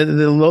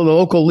 the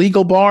local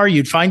legal bar.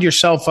 You'd find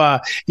yourself,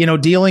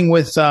 dealing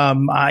with,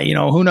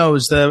 who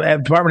knows, the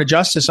Department of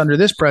Justice under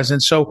this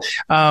president. So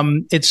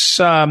it's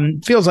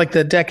feels like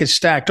the deck is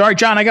stacked. All right,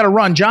 John, I got to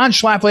run. John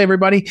Schlafly,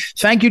 everybody.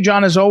 Thank you,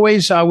 John, as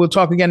always. We'll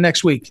talk again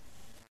next week.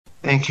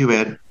 Thank you,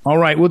 Ed. All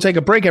right. We'll take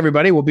a break,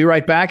 everybody. We'll be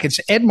right back. It's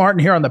Ed Martin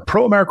here on the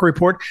Pro America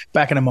Report.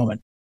 Back in a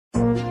moment.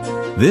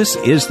 This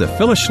is the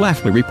Phyllis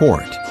Schlafly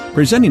Report,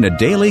 presenting a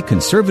daily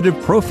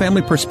conservative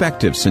pro-family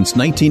perspective since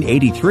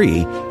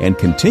 1983 and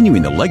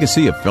continuing the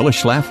legacy of Phyllis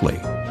Schlafly.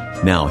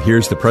 Now,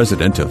 here's the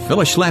president of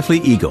Phyllis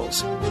Schlafly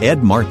Eagles,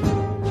 Ed Martin.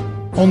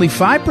 Only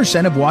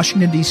 5% of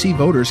Washington, D.C.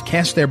 voters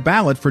cast their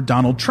ballot for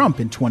Donald Trump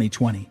in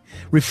 2020,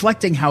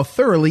 reflecting how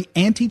thoroughly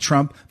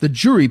anti-Trump the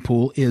jury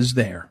pool is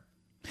there.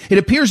 It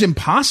appears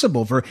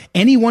impossible for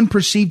anyone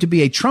perceived to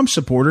be a Trump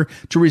supporter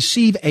to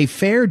receive a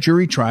fair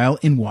jury trial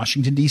in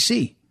Washington,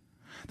 D.C.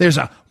 There's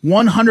a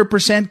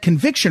 100%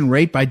 conviction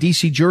rate by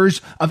D.C.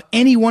 jurors of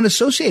anyone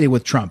associated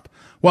with Trump,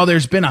 while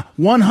there's been a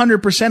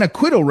 100%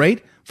 acquittal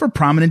rate for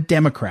prominent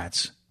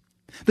Democrats.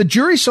 The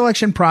jury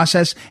selection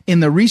process in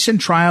the recent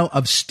trial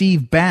of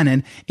Steve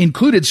Bannon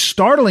included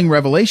startling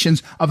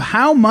revelations of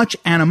how much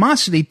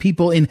animosity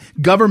people in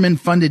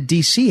government-funded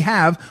D.C.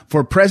 have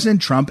for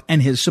President Trump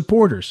and his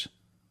supporters.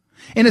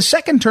 In a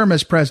second term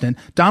as president,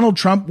 Donald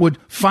Trump would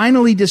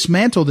finally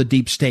dismantle the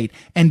deep state,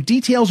 and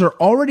details are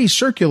already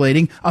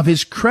circulating of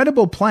his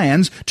credible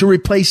plans to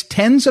replace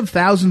tens of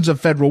thousands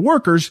of federal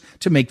workers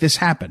to make this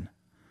happen.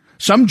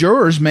 Some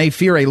jurors may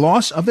fear a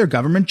loss of their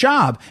government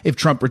job if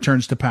Trump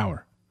returns to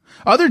power.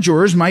 Other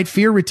jurors might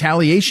fear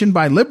retaliation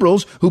by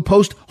liberals who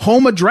post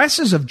home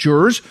addresses of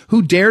jurors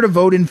who dare to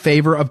vote in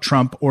favor of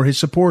Trump or his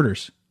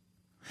supporters.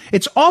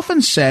 It's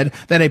often said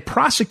that a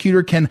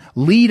prosecutor can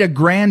lead a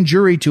grand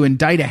jury to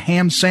indict a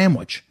ham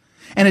sandwich,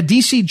 and a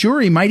D.C.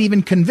 jury might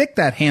even convict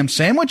that ham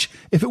sandwich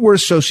if it were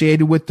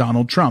associated with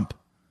Donald Trump.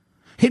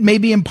 It may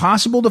be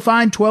impossible to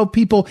find 12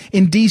 people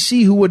in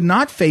D.C. who would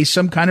not face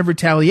some kind of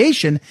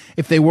retaliation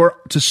if they were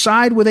to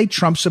side with a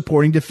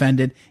Trump-supporting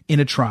defendant in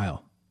a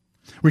trial.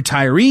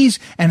 Retirees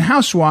and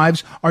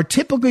housewives are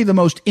typically the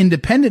most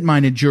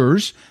independent-minded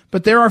jurors,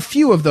 but there are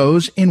few of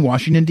those in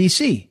Washington,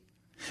 D.C.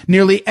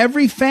 Nearly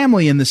every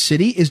family in the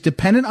city is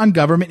dependent on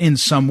government in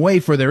some way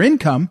for their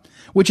income,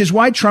 which is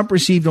why Trump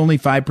received only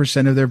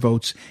 5% of their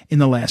votes in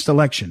the last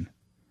election.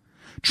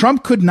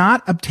 Trump could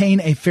not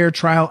obtain a fair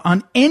trial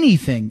on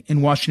anything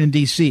in Washington,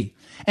 D.C.,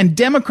 and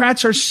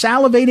Democrats are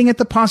salivating at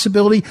the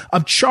possibility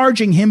of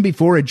charging him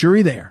before a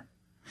jury there.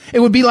 It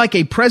would be like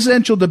a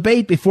presidential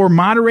debate before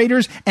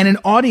moderators and an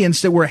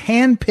audience that were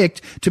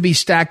handpicked to be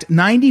stacked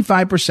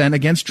 95%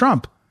 against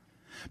Trump.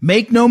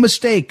 Make no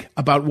mistake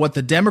about what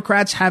the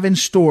Democrats have in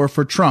store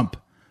for Trump.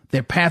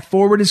 Their path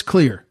forward is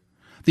clear.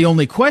 The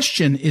only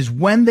question is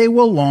when they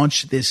will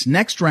launch this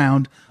next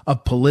round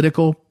of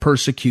political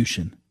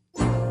persecution.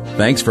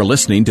 Thanks for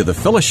listening to the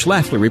Phyllis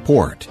Schlafly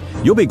Report.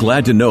 You'll be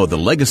glad to know the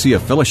legacy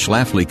of Phyllis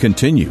Schlafly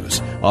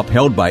continues,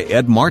 upheld by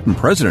Ed Martin,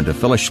 president of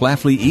Phyllis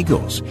Schlafly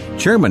Eagles,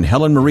 Chairman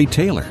Helen Marie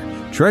Taylor,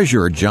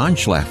 Treasurer John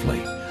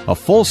Schlafly, a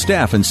full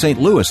staff in St.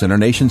 Louis and our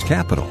nation's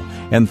capital,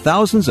 and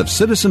thousands of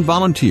citizen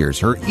volunteers,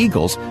 her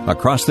Eagles,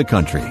 across the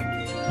country.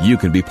 You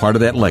can be part of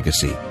that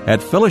legacy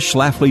at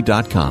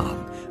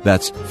phyllisschlafly.com.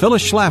 That's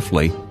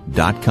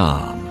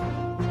phyllisschlafly.com.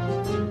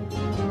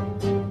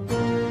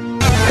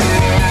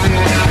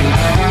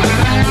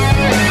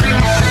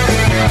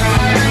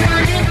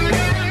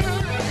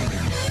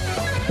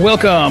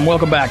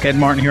 Welcome back. Ed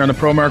Martin here on the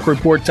Pro America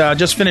Report.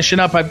 Just finishing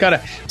up, I've got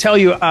to tell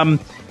you,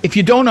 if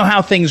you don't know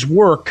how things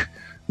work,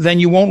 then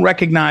you won't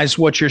recognize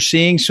what you're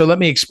seeing. So let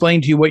me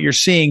explain to you what you're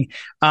seeing.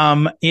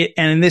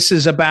 And this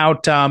is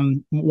about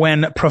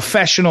when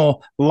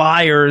professional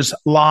liars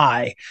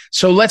lie.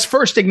 So let's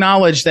first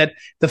acknowledge that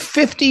the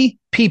 50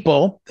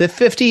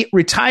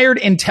 retired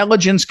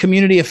intelligence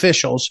community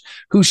officials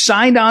who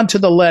signed on to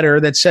the letter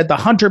that said the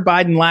Hunter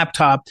Biden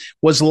laptop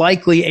was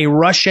likely a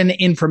Russian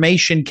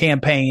information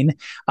campaign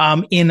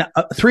in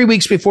 3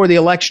 weeks before the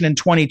election in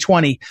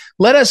 2020,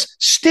 let us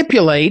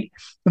stipulate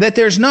that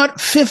there's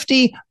not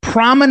 50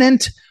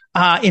 prominent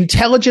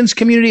intelligence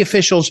community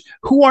officials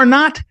who are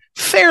not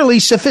fairly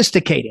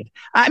sophisticated.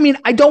 I mean,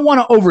 I don't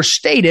want to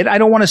overstate it. I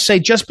don't want to say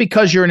just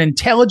because you're an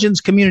intelligence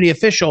community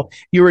official,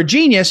 you're a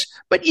genius,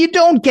 but you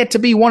don't get to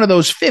be one of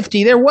those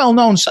 50. They're well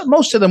known.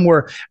 Most of them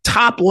were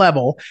top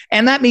level.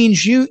 And that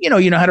means you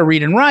know how to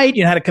read and write,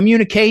 you know how to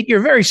communicate. You're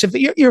very,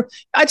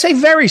 I'd say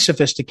very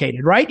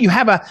sophisticated, right? You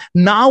have a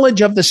knowledge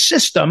of the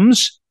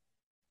systems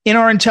in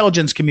our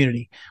intelligence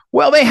community.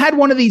 Well, they had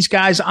one of these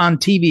guys on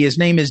TV. His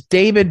name is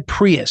David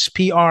Priess,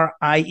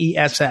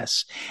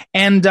 Priess.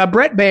 And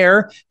Brett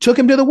Baier took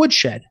him to the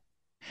woodshed.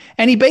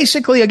 And he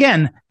basically,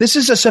 again, this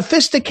is a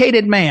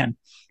sophisticated man.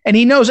 And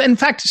he knows, in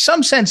fact, in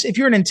some sense, if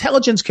you're an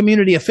intelligence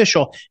community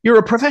official, you're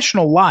a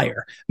professional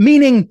liar,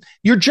 meaning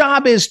your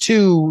job is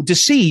to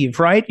deceive,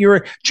 right?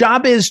 Your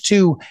job is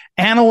to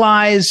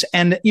analyze,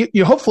 and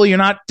you hopefully you're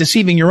not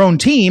deceiving your own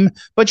team,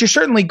 but your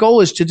certainly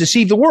goal is to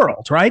deceive the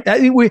world, right? I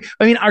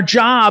mean, our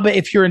job,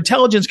 if you're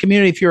intelligence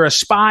community, if you're a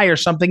spy or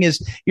something,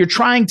 is you're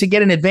trying to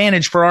get an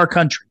advantage for our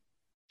country.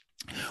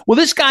 Well,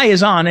 this guy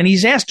is on, and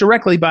he's asked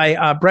directly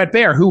by Brett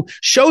Baier, who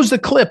shows the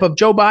clip of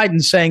Joe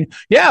Biden saying,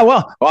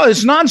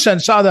 it's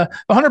nonsense. The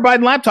Hunter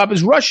Biden laptop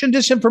is Russian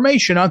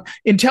disinformation.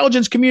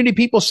 Intelligence community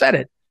people said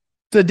it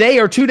the day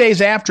or 2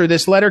 days after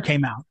this letter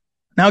came out.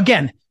 Now,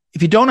 again,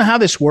 if you don't know how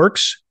this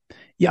works,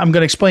 I'm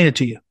going to explain it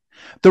to you.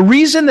 The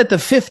reason that the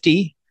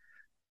 50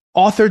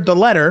 authored the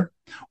letter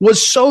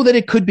was so that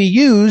it could be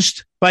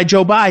used by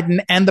Joe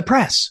Biden and the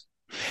press.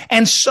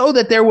 And so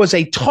that there was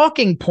a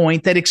talking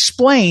point that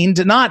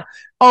explained not,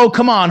 oh,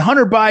 come on,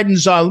 Hunter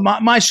Biden's,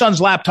 my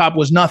son's laptop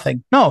was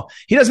nothing. No,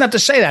 he doesn't have to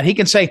say that. He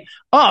can say,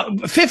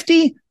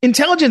 50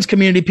 intelligence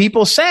community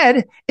people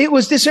said it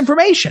was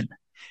disinformation.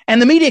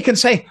 And the media can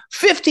say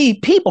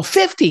 50 people,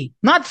 50,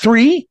 not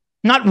 3,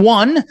 not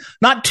 1,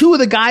 not 2 of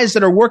the guys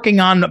that are working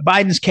on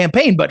Biden's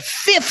campaign, but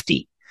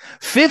 50.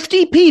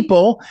 50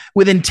 people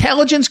with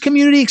intelligence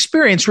community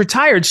experience,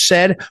 retired,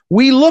 said,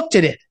 we looked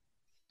at it.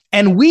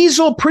 And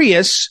Weasel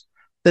Priess,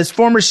 this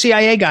former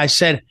CIA guy,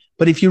 said,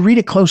 but if you read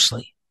it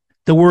closely,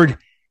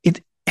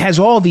 it has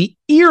all the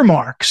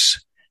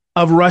earmarks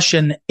of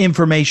Russian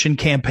information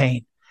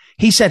campaign.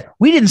 He said,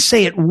 we didn't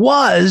say it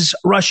was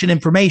Russian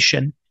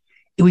information.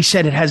 We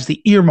said it has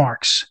the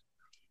earmarks.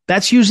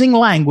 That's using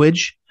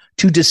language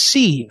to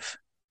deceive.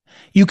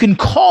 You can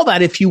call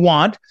that, if you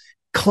want,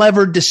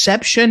 clever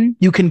deception.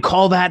 You can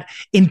call that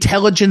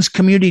intelligence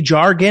community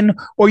jargon,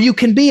 or you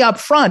can be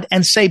upfront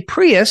and say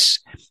Prius,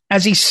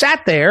 as he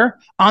sat there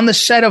on the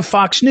set of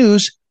Fox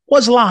News,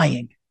 was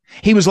lying.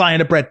 He was lying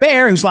to Brett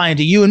Baer. He was lying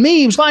to you and me.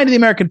 He was lying to the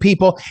American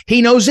people.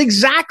 He knows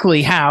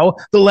exactly how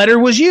the letter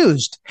was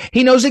used.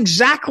 He knows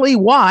exactly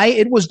why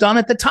it was done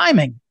at the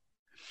timing.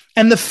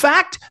 And the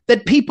fact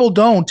that people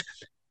don't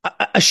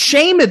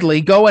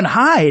ashamedly go and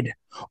hide,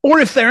 or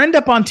if they end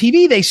up on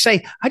TV, they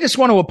say, I just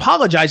want to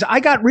apologize. I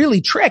got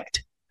really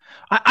tricked.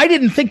 I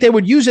didn't think they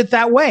would use it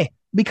that way,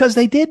 because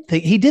they did.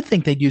 He did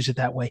think they'd use it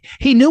that way.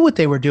 He knew what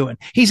they were doing.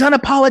 He's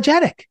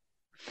unapologetic.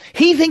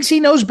 He thinks he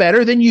knows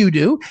better than you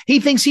do.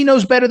 He thinks he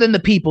knows better than the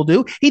people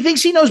do. He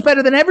thinks he knows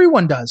better than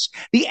everyone does.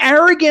 The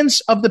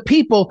arrogance of the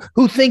people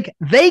who think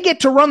they get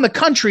to run the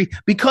country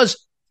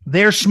because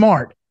they're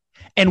smart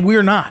and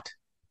we're not.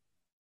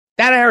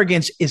 That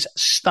arrogance is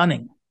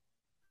stunning.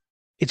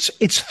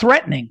 It's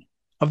threatening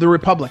of the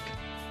republic.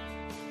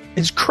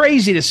 It's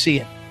crazy to see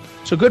it.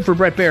 So good for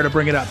Brett Baer to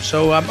bring it up.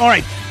 So, all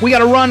right, we got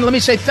to run. Let me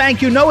say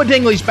thank you. Noah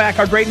Dingley's back.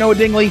 Our great Noah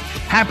Dingley,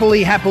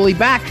 happily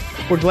back.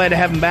 We're glad to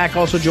have him back.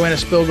 Also, Joanna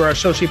Spilger, our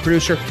associate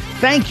producer.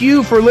 Thank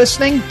you for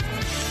listening.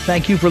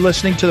 Thank you for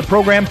listening to the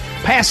program.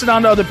 Pass it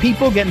on to other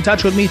people. Get in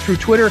touch with me through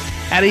Twitter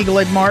at Eagle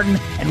Ed Martin.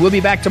 And we'll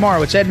be back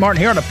tomorrow. It's Ed Martin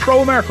here on the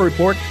Pro America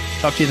Report.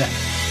 Talk to you then.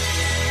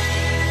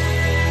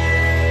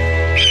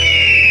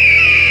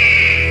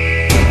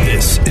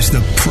 This is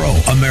the Pro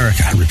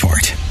America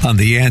Report on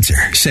The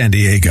Answer San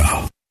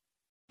Diego.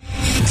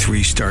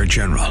 3-star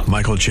General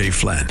Michael J.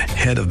 Flynn,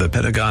 head of the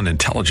Pentagon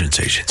Intelligence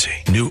Agency,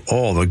 knew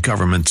all the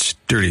government's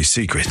dirty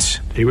secrets.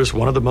 He was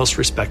one of the most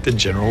respected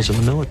generals in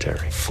the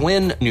military.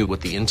 Flynn knew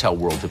what the intel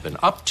world had been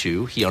up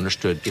to. He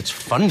understood its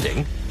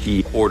funding.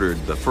 He ordered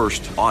the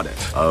first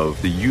audit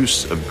of the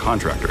use of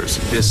contractors.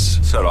 This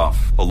set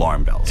off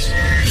alarm bells.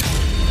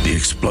 The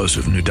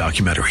explosive new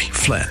documentary,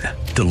 Flynn,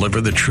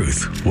 Deliver the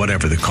Truth,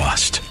 Whatever the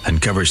Cost,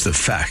 uncovers the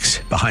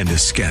facts behind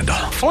this scandal.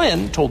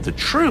 Flynn told the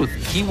truth.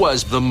 He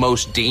was the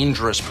most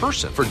dangerous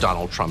person for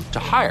Donald Trump to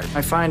hire.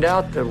 I find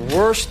out the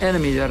worst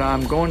enemy that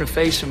I'm going to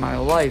face in my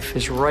life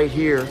is right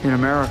here in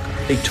America.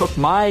 They took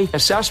my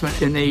assessment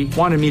and they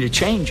wanted me to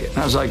change it. And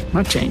I was like, I'm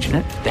not changing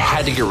it. They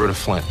had to get rid of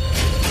Flynn.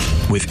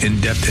 With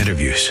in-depth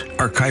interviews,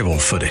 archival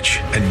footage,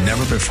 and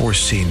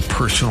never-before-seen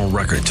personal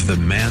records of the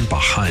man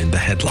behind the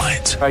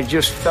headlines. I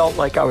just felt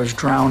like I was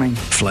drowning.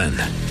 Flynn,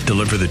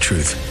 Deliver the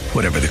Truth,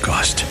 Whatever the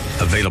Cost.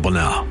 Available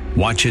now.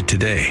 Watch it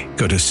today.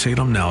 Go to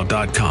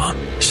salemnow.com.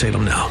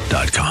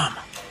 salemnow.com.